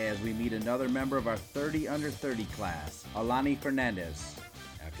visitor as we meet another member of our 30 under 30 class, Alani Fernandez,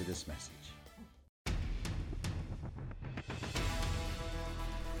 after this message.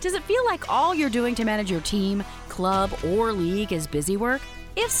 Does it feel like all you're doing to manage your team, club, or league is busy work?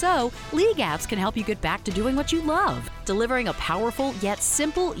 If so, League Apps can help you get back to doing what you love, delivering a powerful yet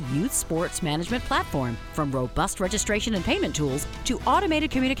simple youth sports management platform. From robust registration and payment tools to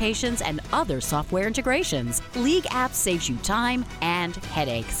automated communications and other software integrations, League Apps saves you time and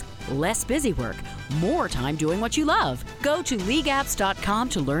headaches. Less busy work, more time doing what you love. Go to leagueapps.com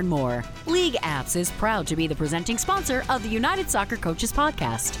to learn more. League Apps is proud to be the presenting sponsor of the United Soccer Coaches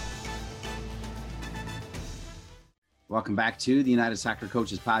podcast. Welcome back to the United Soccer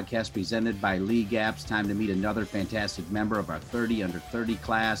Coaches podcast presented by League Apps. Time to meet another fantastic member of our 30 under 30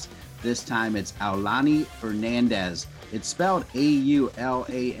 class. This time it's Aulani Fernandez. It's spelled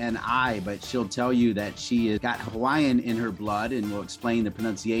A-U-L-A-N-I, but she'll tell you that she has got Hawaiian in her blood and will explain the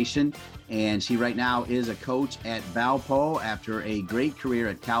pronunciation. And she right now is a coach at Valpo after a great career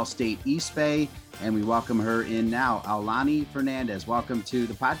at Cal State East Bay. And we welcome her in now. Aulani Fernandez, welcome to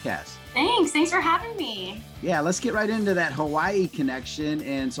the podcast. Thanks for having me. Yeah, let's get right into that Hawaii connection.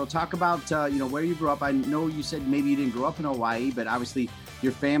 And so talk about, where you grew up. I know you said maybe you didn't grow up in Hawaii, but obviously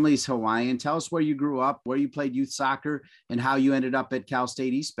your family's Hawaiian. Tell us where you grew up, where you played youth soccer, and how you ended up at Cal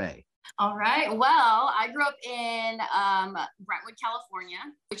State East Bay. All right. Well, I grew up in Brentwood, California,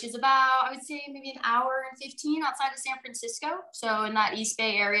 which is about, I would say, maybe an hour and 15 outside of San Francisco. So in that East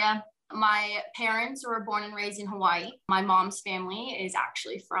Bay area. My parents were born and raised in Hawaii. My mom's family is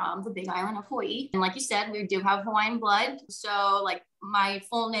actually from the Big Island of Hawaii. And like you said, we do have Hawaiian blood. So like my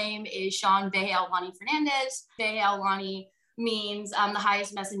full name is Sean Veheaulani Fernandez. Veheaulani means the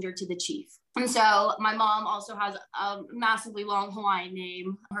highest messenger to the chief. And so my mom also has a massively long Hawaiian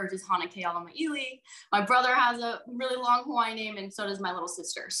name. Hers is Hana Kealama'ili. My brother has a really long Hawaiian name, and so does my little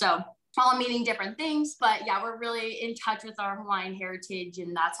sister. So all meaning different things, but yeah, we're really in touch with our Hawaiian heritage,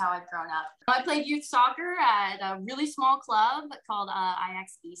 and that's how I've grown up. I played youth soccer at a really small club called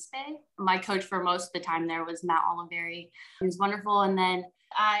Ajax East Bay. My coach for most of the time there was Matt Oliveri. He was wonderful. And then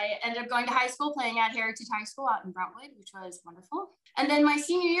I ended up going to high school, playing at Heritage High School out in Brentwood, which was wonderful. And then my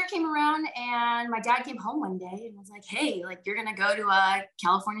senior year came around, and my dad came home one day and was like, hey, like, you're going to go to a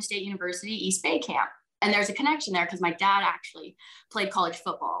California State University East Bay camp. And there's a connection there because my dad actually played college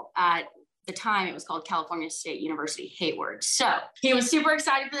football at the time. It was called California State University Hayward. So he was super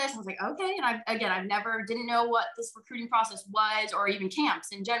excited for this. I was like, okay. And I've never didn't know what this recruiting process was, or even camps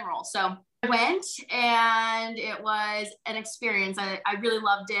in general. So I went, and it was an experience. I really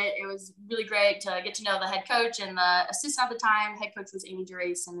loved it. It was really great to get to know the head coach and the assistant at the time. Head coach was Amy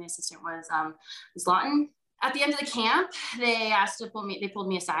Gerace, and the assistant was Lawton. At the end of the camp, they pulled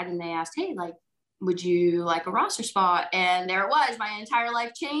me aside, and they asked, hey, like, would you like a roster spot? And there it was. My entire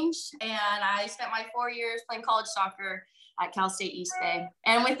life changed. And I spent my 4 years playing college soccer at Cal State East Bay.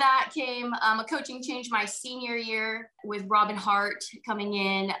 And with that came a coaching change my senior year with Robin Hart coming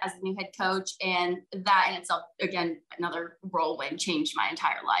in as the new head coach. And that in itself, again, another whirlwind, changed my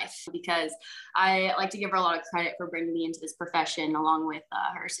entire life, because I like to give her a lot of credit for bringing me into this profession, along with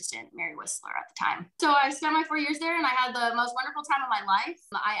her assistant, Mary Whistler, at the time. So I spent my 4 years there, and I had the most wonderful time of my life.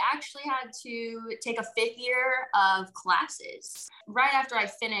 I actually had to take a 5th year of classes. Right after I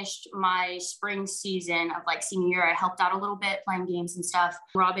finished my spring season of like senior year, I helped out a little bit playing games and stuff.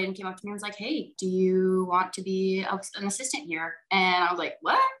 Robin came up to me and was like, hey, do you want to be an assistant here? And I was like,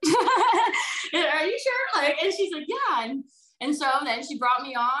 what? Are you sure? Like, and she's like, yeah. And so then she brought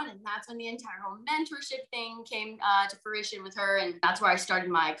me on, and that's when the entire whole mentorship thing came to fruition with her. And that's where I started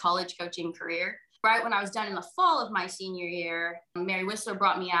my college coaching career. Right when I was done in the fall of my senior year, Mary Whistler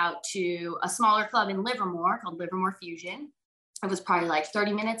brought me out to a smaller club in Livermore called Livermore Fusion. It was probably like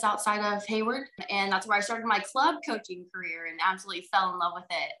 30 minutes outside of Hayward. And that's where I started my club coaching career and absolutely fell in love with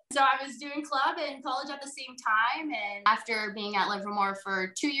it. So I was doing club and college at the same time. And after being at Livermore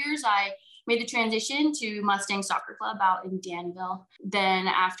for 2 years, I made the transition to Mustang Soccer Club out in Danville. Then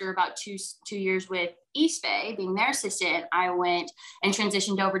after about two years with East Bay, being their assistant, I went and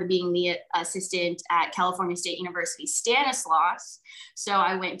transitioned over to being the assistant at California State University Stanislaus. So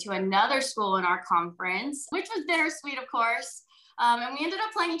I went to another school in our conference, which was bittersweet, of course. And we ended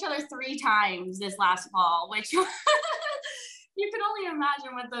up playing each other 3 times this last fall, which you can only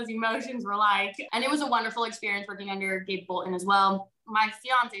imagine what those emotions were like. And it was a wonderful experience working under Gabe Bolton as well. My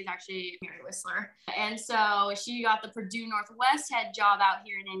fiance is actually Mary Whistler. And so she got the Purdue Northwest head job out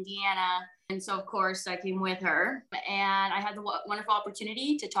here in Indiana. And so, of course, I came with her. And I had the wonderful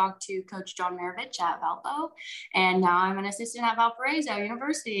opportunity to talk to Coach John Maravich at Valpo. And now I'm an assistant at Valparaiso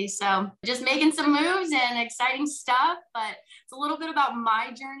University. So just making some moves and exciting stuff. But it's a little bit about my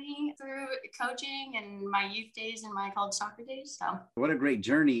journey through coaching and my youth days and my college soccer days. So what a great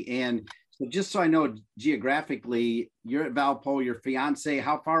journey. And so just so I know geographically, you're at Valpo, your fiance,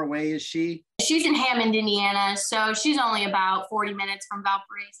 how far away is she? She's in Hammond, Indiana, so she's only about 40 minutes from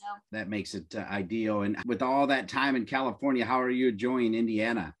Valparaiso. That makes it ideal. And with all that time in California, how are you enjoying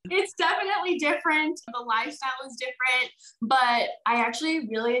Indiana? It's definitely different. The lifestyle is different, but I actually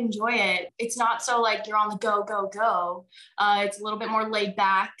really enjoy it. It's not so like you're on the go, go, go. It's a little bit more laid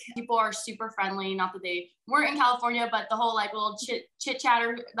back. People are super friendly. Not that they weren't in California, but the whole like little chit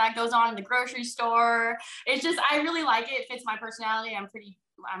chatter that goes on in the grocery store. It's just, I really like it. It fits my personality.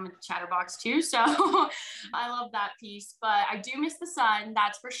 I'm a chatterbox too, so I love that piece, but I do miss the sun,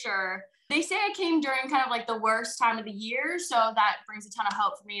 that's for sure. They say I came during kind of like the worst time of the year, so that brings a ton of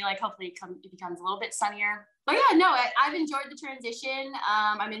hope for me. Like hopefully it becomes a little bit sunnier. But yeah, no, I've enjoyed the transition.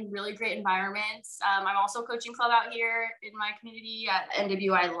 I'm in really great environments. I'm also coaching club out here in my community at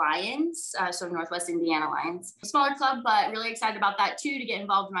NWI Lions, so Northwest Indiana Lions. Smaller club, but really excited about that too, to get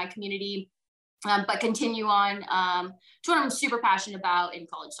involved in my community. But continue on to what I'm super passionate about in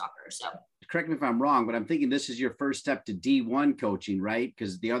college soccer. So correct me if I'm wrong, but I'm thinking this is your first step to D1 coaching, right?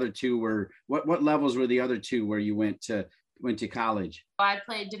 Because the other two were, what levels were the other two where you went to college? I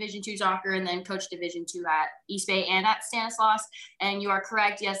played Division II soccer and then coached Division II at East Bay and at Stanislaus. And you are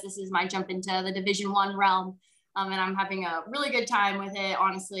correct. Yes, this is my jump into the Division I realm. And I'm having a really good time with it,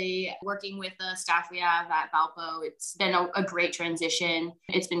 honestly. Working with the staff we have at Valpo, it's been a great transition.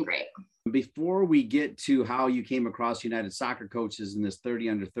 It's been great. Before we get to how you came across United Soccer Coaches in this 30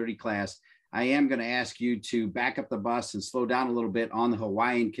 under 30 class, I am going to ask you to back up the bus and slow down a little bit on the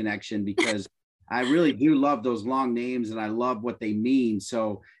Hawaiian connection, because I really do love those long names and I love what they mean.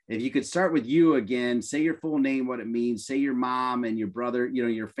 So if you could start with you again, say your full name, what it means, say your mom and your brother,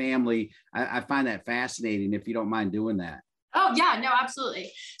 your family. I find that fascinating, if you don't mind doing that. Oh, yeah, no,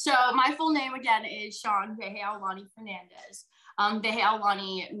 absolutely. So my full name again is Sean Veheaulani Fernandez.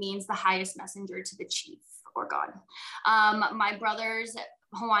 Veheaulani means the highest messenger to the chief or God. My brother's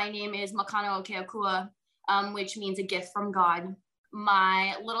Hawaiian name is Makano Keakua, which means a gift from God.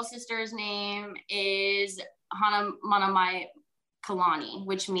 My little sister's name is Hana Manamai Kalani,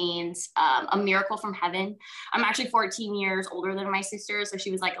 which means a miracle from heaven. I'm actually 14 years older than my sister, so she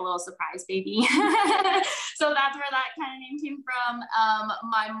was like a little surprise baby. So that's where that kind of name came from.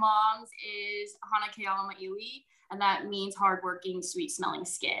 My mom's is Hana Keala Maiui, and that means hardworking, sweet-smelling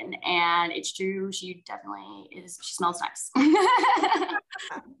skin. And it's true, she definitely is. She smells nice.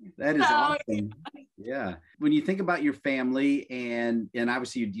 That is awesome. Yeah. When you think about your family, and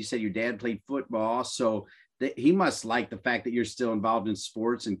obviously you said your dad played football, so he must like the fact that you're still involved in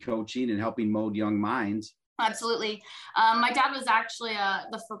sports and coaching and helping mold young minds. Absolutely. My dad was actually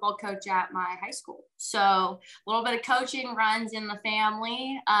the football coach at my high school. So a little bit of coaching runs in the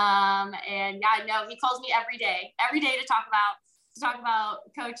family. And yeah, no, he calls me every day to talk about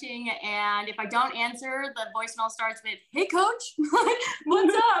coaching. And if I don't answer, the voicemail starts with, "Hey coach,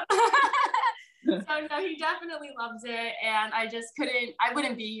 what's up?" So no, he definitely loves it. And I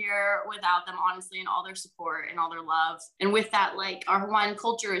wouldn't be here without them, honestly, and all their support and all their love. And with that, like, our Hawaiian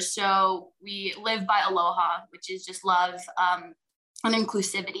culture is we live by aloha, which is just love, and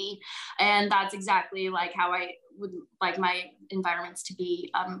inclusivity. And that's exactly like how I would like my environments to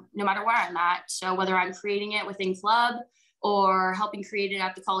be, no matter where I'm at. So whether I'm creating it within club or helping create it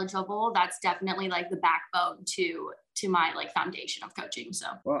at the college level, that's definitely like the backbone to my like foundation of coaching. So,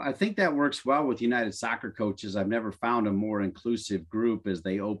 well, I think that works well with United Soccer Coaches. I've never found a more inclusive group, as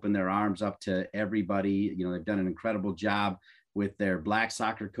they open their arms up to everybody. They've done an incredible job with their Black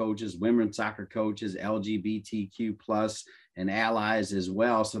soccer coaches, women's soccer coaches, LGBTQ plus, and allies as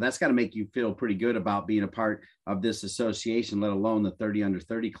well. So that's got to make you feel pretty good about being a part of this association, let alone the 30 under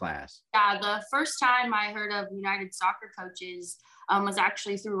 30 class. Yeah, the first time I heard of United Soccer Coaches was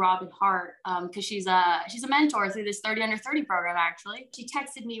actually through Robin Hart, because she's a mentor through this 30 under 30 program. Actually, she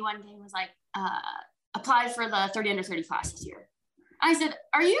texted me one day and was like, apply for the 30 under 30 class this year. I said,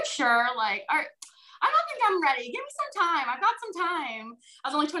 "Are you sure? I don't think I'm ready. Give me some time. I've got some time." I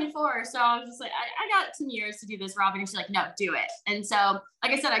was only 24. So I was just like, I got some years to do this, Robin. And she's like, "No, do it." And so,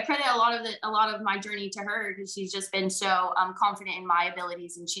 like I said, I credit a lot of my journey to her, because she's just been so confident in my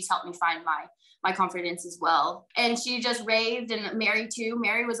abilities, and she's helped me find my confidence as well. And she just raved, and Mary too.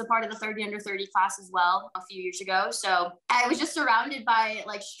 Mary was a part of the 30 under 30 class as well a few years ago. So I was just surrounded by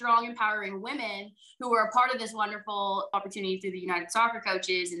like strong, empowering women who were a part of this wonderful opportunity through the United Soccer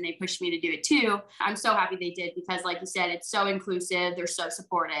Coaches, and they pushed me to do it too. I'm so happy they did, because like you said, it's so inclusive. They're so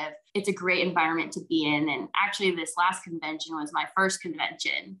supportive. It's a great environment to be in. And actually this last convention was my first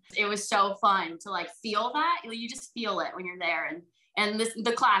convention. It was so fun to like feel that. You just feel it when you're there. And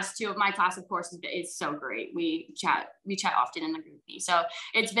the class too, my class, of course, is so great. We chat often in the group. So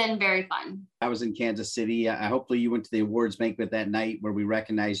it's been very fun. I was in Kansas City. Hopefully you went to the awards banquet that night where we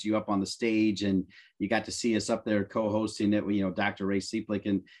recognized you up on the stage, and you got to see us up there co-hosting it, Dr. Ray Seeplick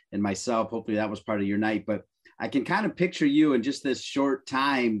and myself. Hopefully that was part of your night. But I can kind of picture you in just this short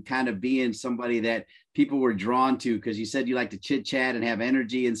time kind of being somebody that people were drawn to, because you said you like to chit chat and have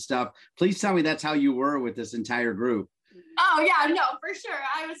energy and stuff. Please tell me that's how you were with this entire group. Oh yeah, no, for sure.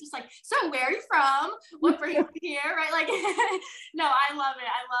 I was just like, "So where are you from? What brings you here?" Right? Like, no, I love it.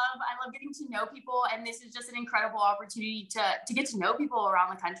 I love getting to know people, and this is just an incredible opportunity to get to know people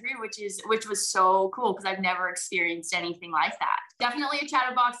around the country, which was so cool, because I've never experienced anything like that. Definitely a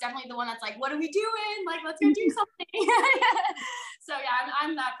chatterbox. Definitely the one that's like, "What are we doing? Like, let's go do something." So yeah,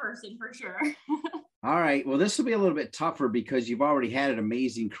 I'm that person for sure. All right. Well, this will be a little bit tougher because you've already had an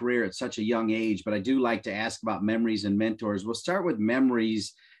amazing career at such a young age, but I do like to ask about memories and mentors. We'll start with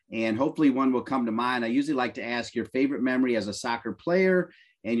memories, and hopefully one will come to mind. I usually like to ask your favorite memory as a soccer player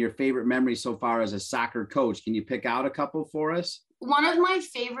and your favorite memory so far as a soccer coach. Can you pick out a couple for us? One of my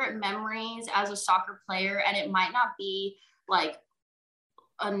favorite memories as a soccer player, and it might not be like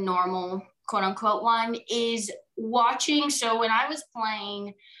a normal quote unquote one, is watching. So when I was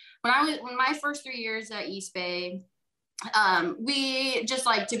playing, when my first 3 years at East Bay, We just,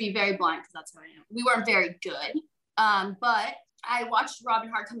 like, to be very blunt, because that's who I am, we weren't very good. But I watched Robin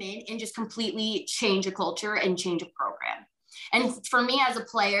Hart come in and just completely change a culture and change a program. And for me as a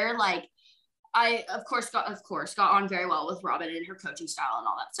player, like, I of course got on very well with Robin and her coaching style and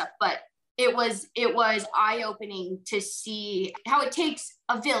all that stuff. But it was eye-opening to see how it takes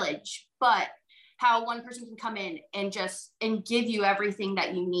a village, but how one person can come in and give you everything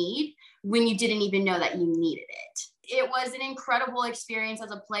that you need when you didn't even know that you needed it. It was an incredible experience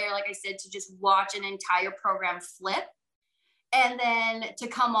as a player, like I said, to just watch an entire program flip. And then to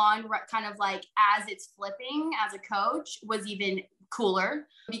come on kind of like as it's flipping as a coach was even cooler,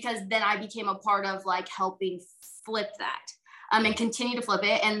 because then I became a part of like helping flip that and continue to flip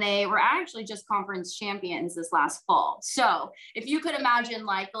it. And they were actually just conference champions this last fall. So if you could imagine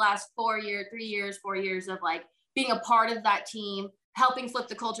like the last 4 years of like being a part of that team, helping flip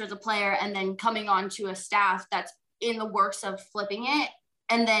the culture as a player, and then coming on to a staff that's in the works of flipping it,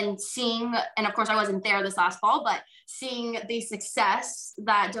 and then seeing, and of course I wasn't there this last fall, but seeing the success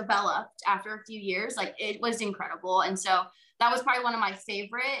that developed after a few years, like, it was incredible. And so that was probably one of my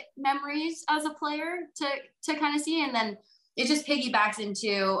favorite memories as a player to kind of see. And then it just piggybacks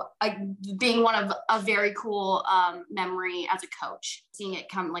into being one of a very cool memory as a coach, seeing it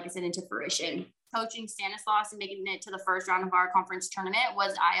come, like I said, into fruition. Coaching Stanislaus and making it to the first round of our conference tournament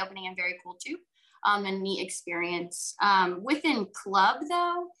was eye-opening and very cool too. And neat experience. Within club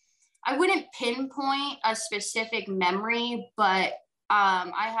though, I wouldn't pinpoint a specific memory, but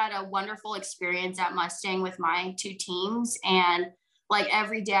I had a wonderful experience at Mustang with my 2 teams. And like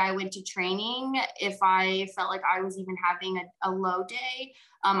every day I went to training, if I felt like I was even having a low day,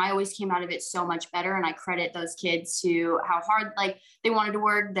 I always came out of it so much better. And I credit those kids to how hard, like, they wanted to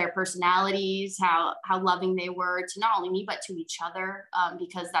work, their personalities, how loving they were to not only me, but to each other.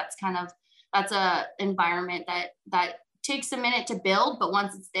 Because that's a environment that takes a minute to build, but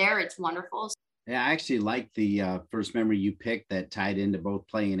once it's there, it's wonderful. Yeah, I actually like the first memory you picked that tied into both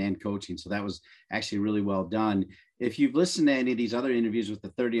playing and coaching. So that was actually really well done. If you've listened to any of these other interviews with the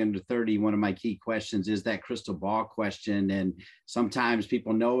 30 under 30, one of my key questions is that crystal ball question. And sometimes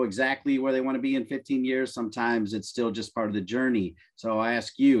people know exactly where they want to be in 15 years. Sometimes it's still just part of the journey. So I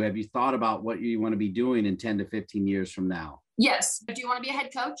ask you, have you thought about what you want to be doing in 10 to 15 years from now? Yes. Do you want to be a head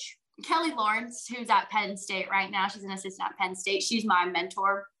coach? Kelly Lawrence, who's at Penn State right now, she's an assistant at Penn State. She's my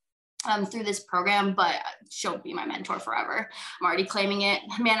mentor through this program, but she'll be my mentor forever. I'm already claiming it,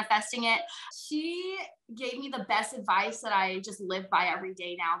 manifesting it. She gave me the best advice that I just live by every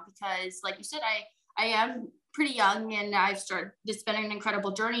day now, because like you said, I am pretty young and it's been an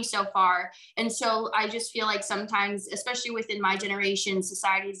incredible journey so far. And so I just feel like sometimes, especially within my generation,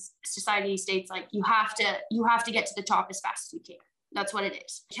 society states like you have to get to the top as fast as you can. That's what it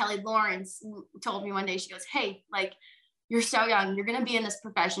is. Kelly Lawrence told me one day, she goes, "Hey, like, you're so young. You're going to be in this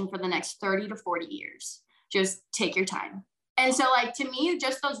profession for the next 30 to 40 years. Just take your time." And so, like, to me,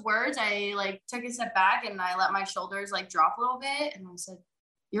 just those words, I like took a step back and I let my shoulders like drop a little bit. And I said,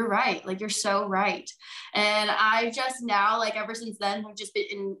 "You're right. Like, you're so right." And I just now, like, ever since then, have just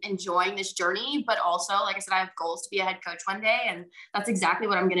been enjoying this journey. But also, like I said, I have goals to be a head coach one day, and that's exactly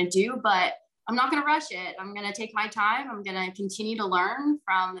what I'm going to do. But I'm not going to rush it. I'm going to take my time. I'm going to continue to learn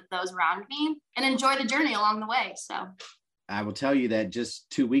from those around me and enjoy the journey along the way. So I will tell you that just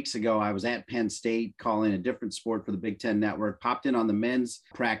 2 weeks ago, I was at Penn State calling a different sport for the Big Ten Network, popped in on the men's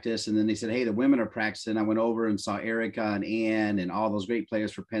practice. And then they said, "Hey, the women are practicing." I went over and saw Erica and Ann and all those great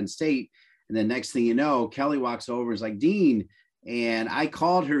players for Penn State. And then next thing you know, Kelly walks over and is like, "Dean." And I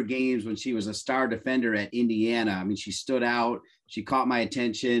called her games when she was a star defender at Indiana. I mean, she stood out. She caught my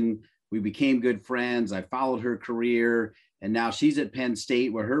attention. We became good friends. I followed her career, and now she's at Penn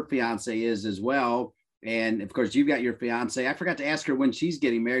State where her fiance is as well. And of course, you've got your fiance. I forgot to ask her when she's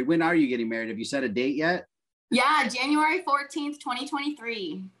getting married. When are you getting married? Have you set a date yet? Yeah, January 14th,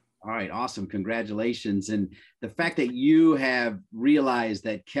 2023. All right, awesome. Congratulations. And the fact that you have realized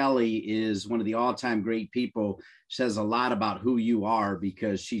that Kelly is one of the all-time great people says a lot about who you are,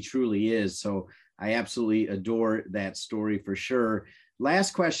 because she truly is. So I absolutely adore that story for sure.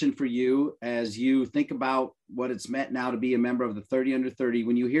 Last question for you, as you think about what it's meant now to be a member of the 30 under 30,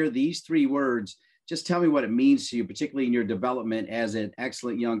 when you hear these 3 words, just tell me what it means to you, particularly in your development as an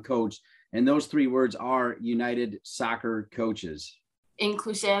excellent young coach. And those 3 words are United Soccer Coaches.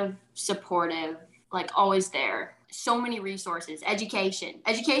 Inclusive, supportive, like always there. so many resources, education.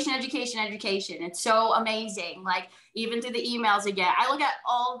 It's so amazing. Like even through the emails I get, I look at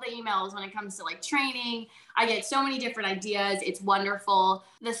all the emails when it comes to like training. I get so many different ideas. It's wonderful.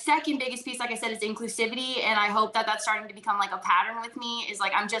 The second biggest piece, like I said, is inclusivity. And I hope that that's starting to become like a pattern with me, is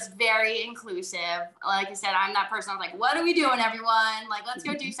like, I'm just very inclusive. Like I said, I'm that person. I'm like, what are we doing, everyone? Like, let's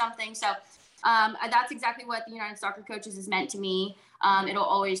go do something. So that's exactly what the United Soccer Coaches has meant to me. It'll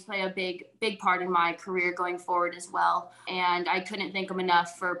always play a big part in my career going forward as well. And I couldn't thank them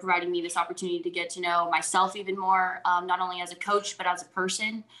enough for providing me this opportunity to get to know myself even more, not only as a coach, but as a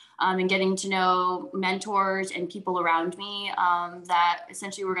person, and getting to know mentors and people around me that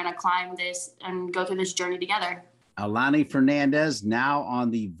essentially we're going to climb this and go through this journey together. Alani Fernandez, now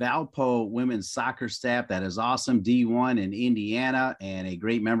on the Valpo women's soccer staff. That is awesome. D1 in Indiana, and a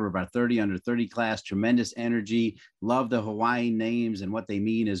great member of our 30 under 30 class. Tremendous energy. Love the Hawaiian names and what they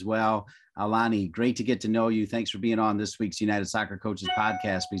mean as well. Alani, great to get to know you. Thanks for being on this week's United Soccer Coaches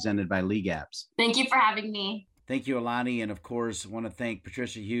podcast presented by League Apps. Thank you for having me. Thank you, Alani. And of course, I want to thank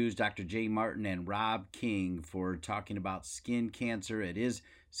Patricia Hughes, Dr. Jay Martin, and Rob King for talking about skin cancer. It is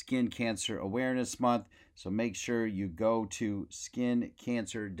Skin Cancer Awareness Month, so make sure you go to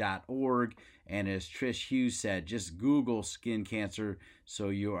skincancer.org. And as Trish Hughes said, just Google skin cancer so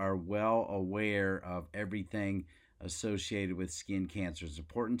you are well aware of everything associated with skin cancer. It's an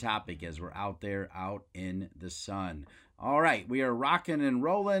important topic as we're out there, out in the sun. All right, we are rocking and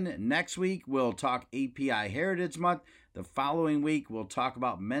rolling. Next week, we'll talk API Heritage Month. The following week, we'll talk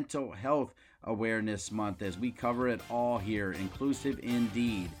about Mental Health Awareness Month as we cover it all here. Inclusive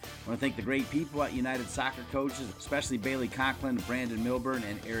indeed. I want to thank the great people at United Soccer Coaches, especially Bailey Conklin, Brandon Milburn,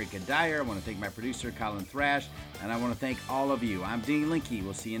 and Erica Dyer. I want to thank my producer, Colin Thrash, and I want to thank all of you. I'm Dean Linke.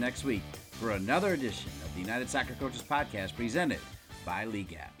 We'll see you next week for another edition of the United Soccer Coaches podcast presented by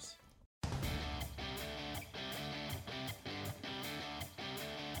League Apps.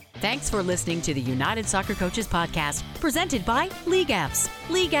 Thanks for listening to the United Soccer Coaches podcast, presented by League Apps.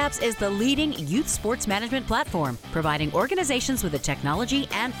 League Apps is the leading youth sports management platform, providing organizations with the technology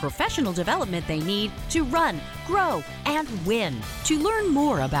and professional development they need to run, grow, and win. To learn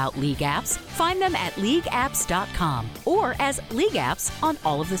more about League Apps, find them at leagueapps.com or as League Apps on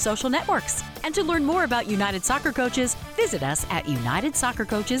all of the social networks. And to learn more about United Soccer Coaches, visit us at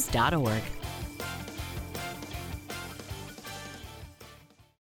unitedsoccercoaches.org.